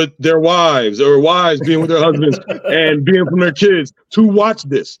being with their wives or wives being with their husbands and being from their kids to watch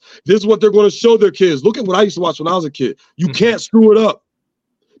this. This is what they're going to show their kids. Look at what I used to watch when I was a kid. You can't screw it up.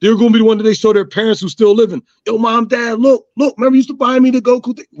 They're going to be the one that they show their parents who still living. Yo, mom, dad, look, remember you used to buy me the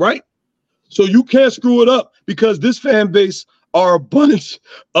Goku thing, right? So you can't screw it up because this fan base are a bunch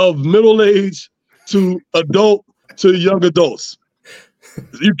of middle-aged to adult to young adults.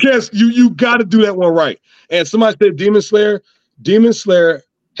 You can't. You got to do that one right. And somebody said Demon Slayer. Demon Slayer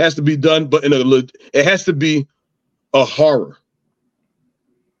has to be done, but it has to be a horror.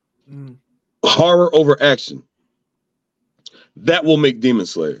 Horror over action. That will make Demon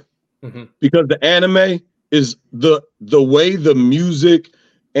Slayer because the anime is the way the music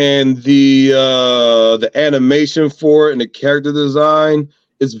and the animation for it and the character design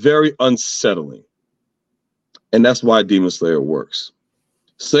is very unsettling, and that's why Demon Slayer works.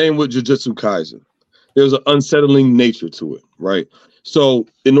 Same with Jujutsu Kaisen. There's an unsettling nature to it, right? So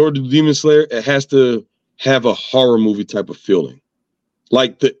in order to do Demon Slayer, it has to have a horror movie type of feeling.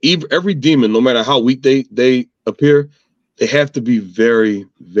 Like every demon, no matter how weak they appear, they have to be very,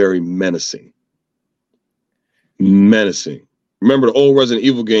 very menacing. Menacing. Remember the old Resident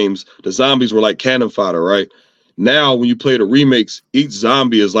Evil games, the zombies were like cannon fodder, right? Now when you play the remakes, each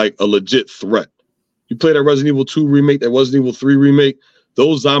zombie is like a legit threat. You play that Resident Evil 2 remake, that Resident Evil 3 remake,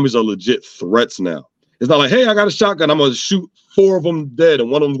 those zombies are legit threats now. It's not like, hey, I got a shotgun, I'm going to shoot 4 of them dead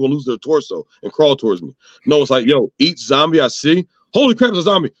and one of them's going to lose their torso and crawl towards me. No, it's like, yo, each zombie I see, holy crap, it's a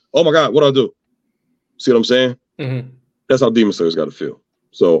zombie. Oh my God, what do I do? See what I'm saying? That's how Demon Slayer's got to feel.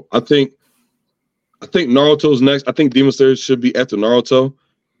 So I think Naruto's next. I think Demon Slayer should be after Naruto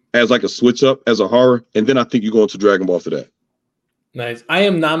as like a switch up as a horror. And then I think you go into Dragon Ball after that. Nice. I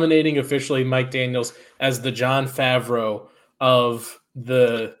am nominating officially Mike Daniels as the Jon Favreau of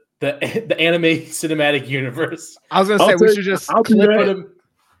the anime cinematic universe. I was gonna say we should just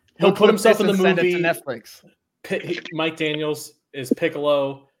He'll put himself in the send movie. it to Netflix. Mike Daniels is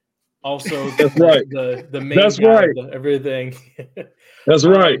Piccolo, also That's right. The main That's guy, right. everything. That's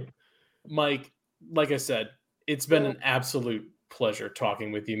right. Mike, like I said, it's been an absolute pleasure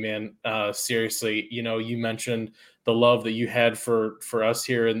talking with you, man. Seriously, you mentioned the love that you had for us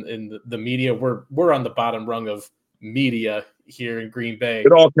here in the media. We're on the bottom rung of media here in Green Bay.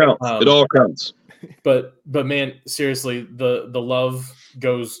 It all counts. It all counts. But man, seriously, the love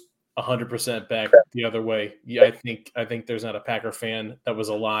goes 100% back the other way. Yeah, I think there's not a Packer fan that was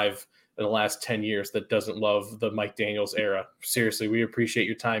alive in the last 10 years that doesn't love the Mike Daniels era. Seriously, we appreciate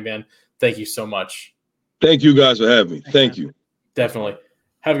your time, man. Thank you so much. Thank you guys for having me. Thank you. Definitely.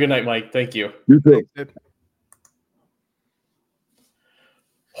 Have a good night, Mike. Thank you. You too.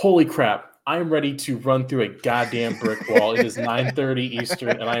 Holy crap. I am ready to run through a goddamn brick wall. It is 9:30 Eastern,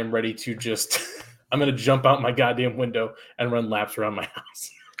 and I am ready to I'm going to jump out my goddamn window and run laps around my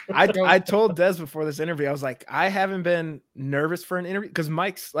house. I told Des before this interview, I was like, I haven't been nervous for an interview because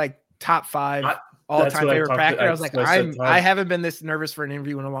Mike's like top 5 all-time favorite Packer. I was like, I haven't been this nervous for an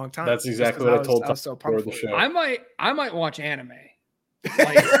interview in a long time. That's exactly what I told I was so pumped the for show. I might watch anime.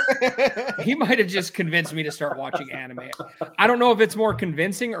 Like, he might have just convinced me to start watching anime. I don't know if it's more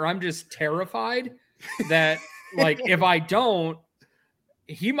convincing or I'm just terrified that, like, if I don't,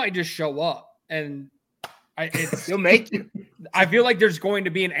 he might just show up and he'll make you. I feel like there's going to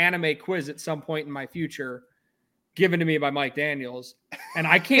be an anime quiz at some point in my future given to me by Mike Daniels, and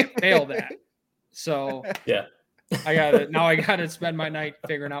I can't fail that. So yeah, I gotta spend my night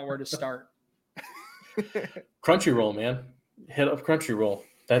figuring out where to start. Crunchyroll, man. Hit up Crunchyroll.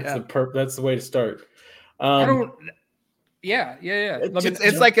 That's the way to start. Yeah.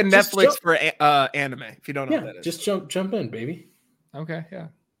 It's like a Netflix for anime. If you don't know what that is, just jump in, baby. Okay, yeah.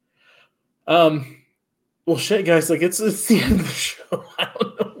 Well, shit, guys. Like it's the end of the show. I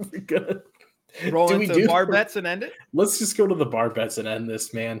don't know if we're gonna roll into bar bets and end it. Let's just go to the bar bets and end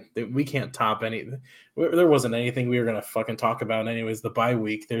this, man. We can't top any. There wasn't anything we were gonna fucking talk about anyways. The bye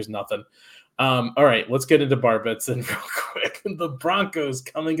week, there's nothing. All right, let's get into bar bets then real quick. The Broncos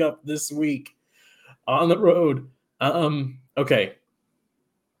coming up this week on the road. Okay.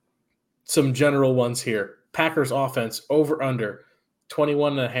 Some general ones here. Packers offense over under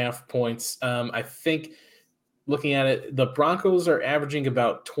 21.5 points. I think looking at it, the Broncos are averaging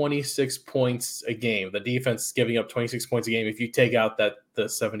about 26 points a game. The defense is giving up 26 points a game if you take out the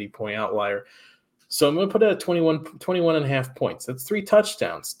 70-point outlier. So I'm going to put it at 21.5 points. That's 3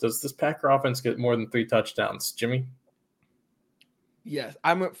 touchdowns. Does this Packer offense get more than 3 touchdowns, Jimmy? Yes,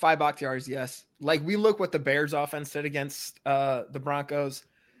 I'm at 5 Bakhtiaris. Yes, like we look what the Bears offense did against the Broncos.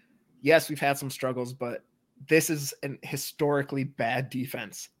 Yes, we've had some struggles, but this is an historically bad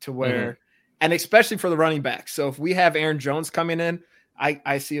defense to where, and especially for the running back. So if we have Aaron Jones coming in,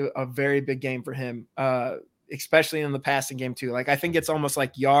 I see a very big game for him, especially in the passing game too. Like I think it's almost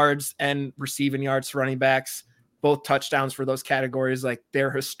like yards and receiving yards for running backs, both touchdowns for those categories. Like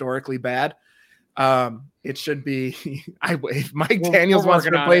they're historically bad. It should be. If Mike Daniels wants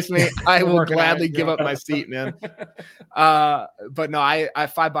to replace me, I will gladly give up my seat, man. But no, I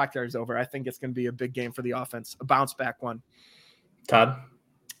 5 Bakhtiari's over. I think it's going to be a big game for the offense, a bounce back one. Todd,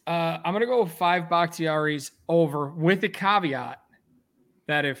 I'm going to go 5 Bakhtiari's over with the caveat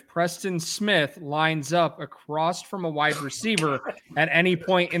that if Preston Smith lines up across from a wide receiver at any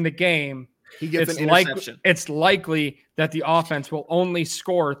point in the game, he gets an interception. It's likely that the offense will only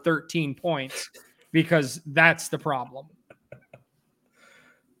score 13 points because that's the problem.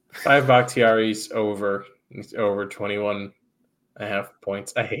 5 Bakhtiari's over 21.5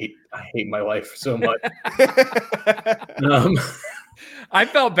 points. I hate my life so much. I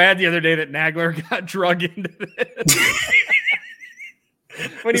felt bad the other day that Nagler got drug into this.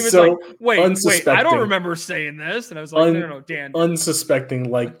 When he was like, wait, I don't remember saying this. And I was like, no, Dan.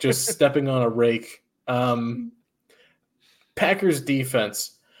 Unsuspecting, like just stepping on a rake. Packers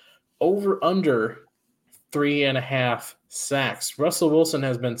defense, over under 3.5 sacks. Russell Wilson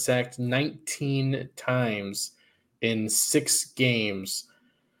has been sacked 19 times in 6 games.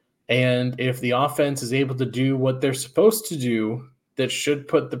 And if the offense is able to do what they're supposed to do, that should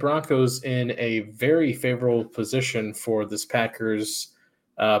put the Broncos in a very favorable position for this Packers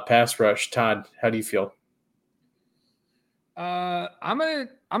pass rush. Todd, how do you feel? I'm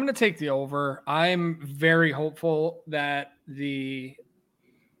gonna take the over. I'm very hopeful that the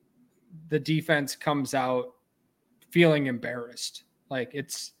defense comes out feeling embarrassed. Like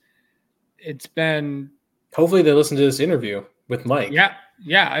it's been. Hopefully they listen to this interview with Mike.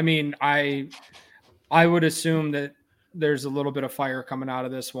 Yeah. I mean, I would assume that there's a little bit of fire coming out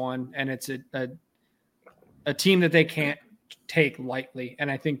of this one, and it's a team that they can't take lightly. And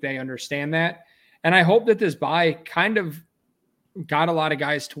I think they understand that. And I hope that this bye kind of got a lot of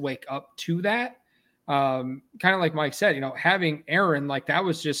guys to wake up to that. Kind of like Mike said, having Aaron, like that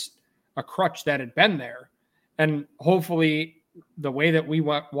was just a crutch that had been there. And hopefully the way that we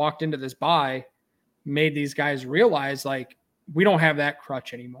walked into this bye made these guys realize like, we don't have that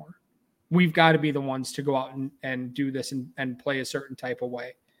crutch anymore. We've got to be the ones to go out and do this and play a certain type of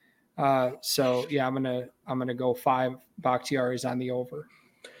way. So yeah, I'm gonna go 5 Bakhtiaris on the over.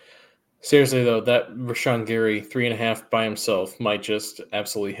 Seriously though, that Rashawn Gary 3.5 by himself might just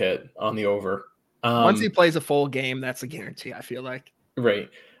absolutely hit on the over. Once he plays a full game, that's a guarantee. I feel like.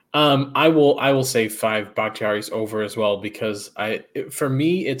 Right. I will say 5 Bakhtiaris over as well, because for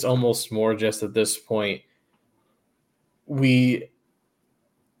me it's almost more just at this point we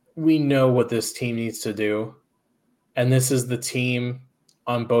know what this team needs to do, and this is the team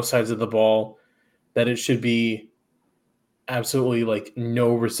on both sides of the ball that it should be absolutely like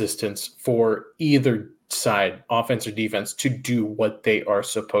no resistance for either side, offense or defense, to do what they are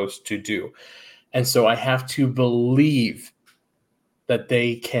supposed to do. And so I have to believe that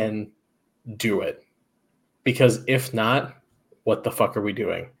they can do it, because if not, what the fuck are we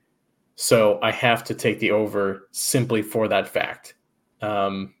doing? So I have to take the over simply for that fact.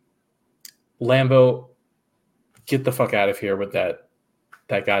 Lambeau, get the fuck out of here with that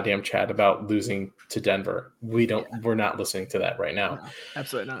goddamn chat about losing to Denver. We're not listening to that right now. No,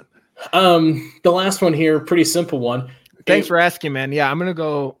 absolutely not. The last one here, pretty simple one. Thanks for asking, man. Yeah, I'm gonna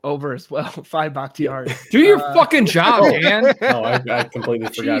go over as well. 5 Bakhtiari. Do your fucking job, man. No, I completely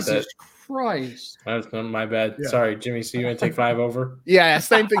forgot Jesus that. Christ. That's my bad. Yeah. Sorry, Jimmy. So you want to take 5 over? Yeah,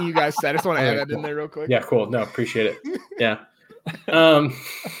 same thing you guys said. I just want to add that in there real quick. Yeah, cool. No, appreciate it. Yeah.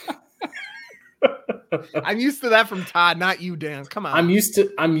 I'm used to that from Todd, not you, Dan. Come on. I'm used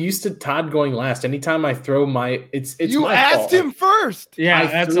to Todd going last. Anytime I throw it's you my asked fault. him first. Yeah,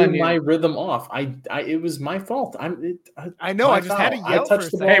 I threw my rhythm off. It was my fault. I know. I just had to yell for a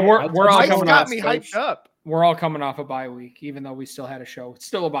second. Hey, we're all Mike's coming got off. me hyped up. we're all coming off a bye week, even though we still had a show. It's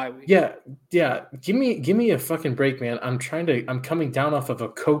still a bye week. Yeah. Give me a fucking break, man. I'm coming down off of a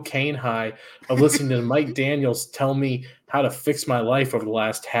cocaine high of listening to Mike Daniels tell me how to fix my life over the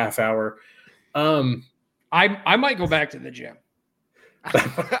last half hour. I might go back to the gym.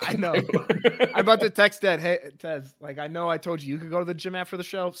 I know. I'm about to text Ted. Hey, Ted, like, I know I told you could go to the gym after the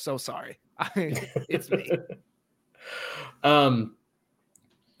show. So sorry. It's me.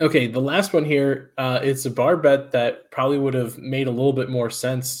 Okay, the last one here, it's a bar bet that probably would have made a little bit more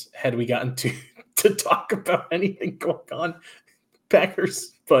sense had we gotten to talk about anything going on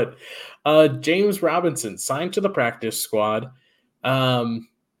Packers. But James Robinson signed to the practice squad.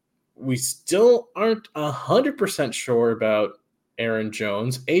 We still aren't 100% sure about Aaron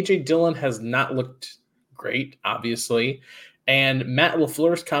Jones. A.J. Dillon has not looked great, obviously. And Matt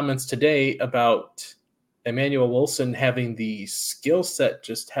LaFleur's comments today about Emmanuel Wilson having the skill set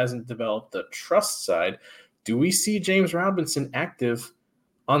just hasn't developed the trust side. Do we see James Robinson active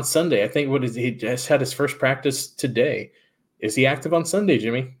on Sunday? I think he just had his first practice today. Is he active on Sunday,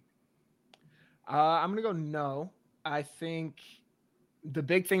 Jimmy? I'm going to go no. I think the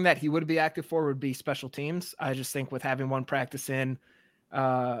big thing that he would be active for would be special teams. I just think with having one practice in,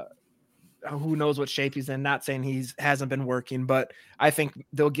 who knows what shape he's in, not saying hasn't been working, but I think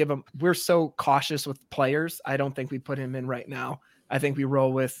they'll give him, we're so cautious with players. I don't think we put him in right now. I think we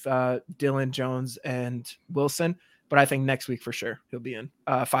roll with Dillon, Jones, and Wilson, but I think next week for sure he'll be in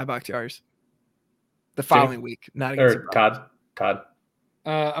 5 Bakhtiaris. The following week, not against Todd.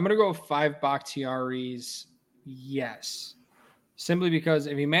 I'm going to go 5 Bakhtiaris. Yes. Simply because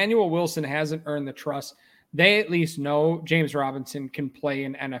if Emmanuel Wilson hasn't earned the trust, they at least know James Robinson can play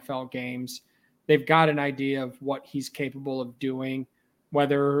in NFL games. They've got an idea of what he's capable of doing,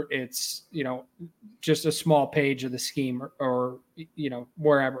 whether it's, just a small page of the scheme or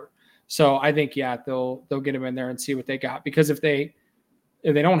wherever. So I think, they'll get him in there and see what they got, because if they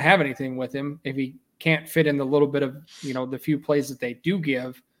don't have anything with him, if he can't fit in the little bit of, the few plays that they do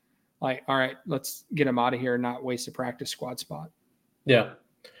give, like, all right, let's get him out of here and not waste a practice squad spot. Yeah.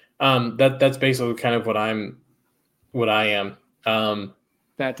 That's basically kind of what I am.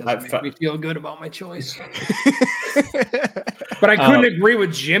 That doesn't make me feel good about my choice. But I couldn't agree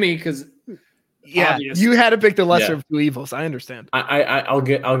with Jimmy because you had to pick the lesser of two evils. I understand.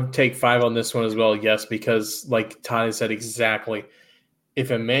 I'll take 5 on this one as well. Yes, because like Todd said, exactly. If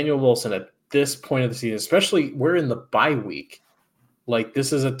Emmanuel Wilson at this point of the season, especially we're in the bye week, like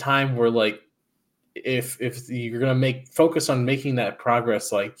this is a time where like, if you're going to focus on making that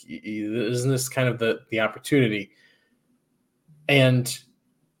progress, like isn't this kind of the opportunity? And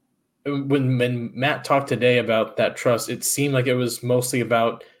when Matt talked today about that trust, it seemed like it was mostly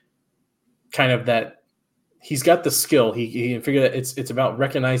about kind of that he's got the skill. He figured that it's about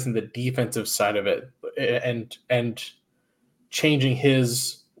recognizing the defensive side of it and changing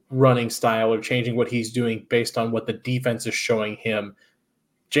his running style or changing what he's doing based on what the defense is showing him.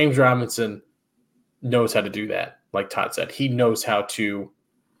 James Robinson knows how to do that. Like Todd said, he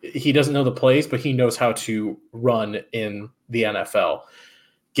doesn't know the plays, but he knows how to run in the NFL.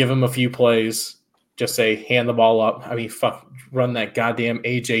 Give him a few plays, just say, hand the ball up. I mean, run that goddamn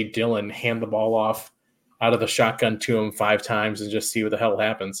A.J. Dillon, hand the ball off out of the shotgun to him 5 times and just see what the hell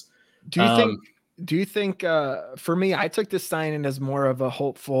happens. Do you think for me, I took this signing as more of a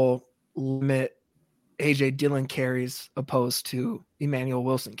hopeful limit A.J. Dillon carries opposed to Emmanuel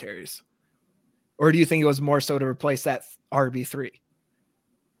Wilson carries? Or do you think it was more so to replace that RB3?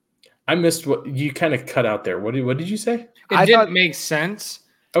 I missed what you kind of cut out there. What did you say? It didn't make sense.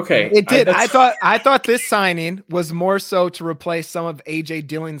 Okay. It did. I thought this signing was more so to replace some of AJ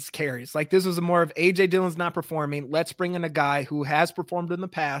Dillon's carries. Like this was more of AJ Dillon's not performing. Let's bring in a guy who has performed in the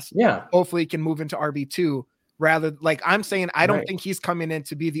past. Yeah. Hopefully he can move into RB2 rather. Like I'm saying, I don't think he's coming in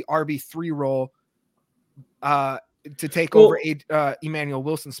to be the RB3 role to take over Emmanuel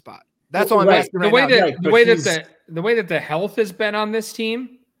Wilson's spot. That's all I'm asking right now. The way that the health has been on this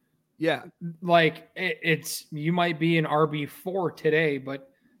team. Yeah. Like it's, you might be an RB4 today, but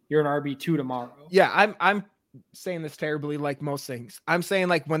you're an RB2 tomorrow. Yeah. I'm saying this terribly, like most things. I'm saying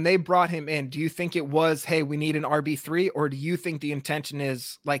like when they brought him in, do you think it was, hey, we need an RB3, or do you think the intention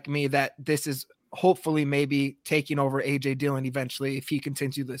is like me that this is hopefully maybe taking over AJ Dillon eventually if he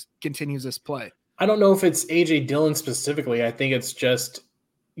continues this play? I don't know if it's AJ Dillon specifically. I think it's just,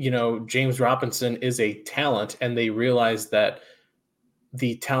 James Robinson is a talent, and they realize that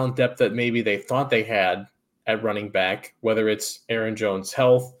the talent depth that maybe they thought they had at running back, whether it's Aaron Jones'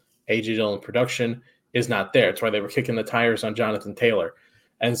 health, AJ Dillon production, is not there. That's why they were kicking the tires on Jonathan Taylor.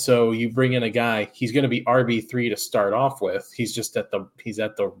 And so you bring in a guy, he's going to be RB3 to start off with. He's just at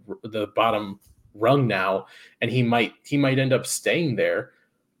the bottom rung now, and he might end up staying there.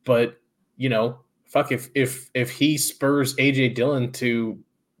 But fuck, if he spurs AJ Dillon to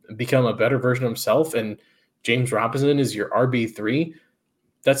become a better version of himself, and James Robinson is your RB3,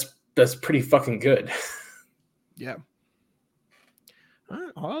 that's pretty fucking good. Yeah. All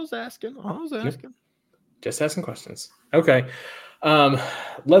right, all I was asking. Just asking questions. Okay.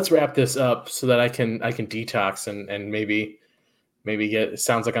 Let's wrap this up so that I can detox and maybe get. It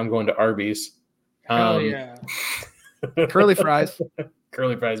sounds like I'm going to Arby's. Hell yeah. Curly fries.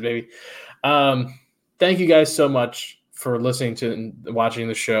 Curly fries, baby. Thank you guys so much for listening to and watching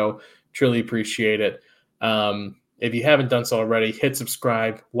the show. Truly appreciate it. If you haven't done so already, hit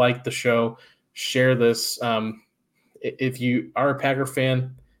subscribe, like the show, share this. If you are a Packer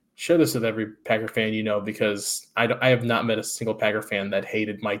fan, share this with every Packer fan you know, because I have not met a single Packer fan that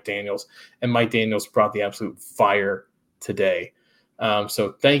hated Mike Daniels, and Mike Daniels brought the absolute fire today.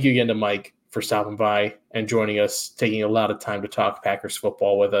 So thank you again to Mike for stopping by and joining us, taking a lot of time to talk Packers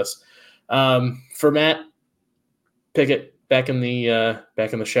football with us. For Matt Pickett, back in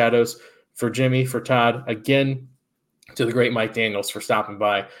the shadows. For Jimmy, for Todd, again, to the great Mike Daniels for stopping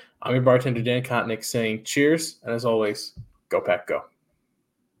by. I'm your bartender, Dan Kotnick, saying cheers, and as always, go Pack, go.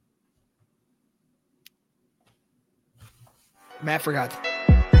 Matt forgot.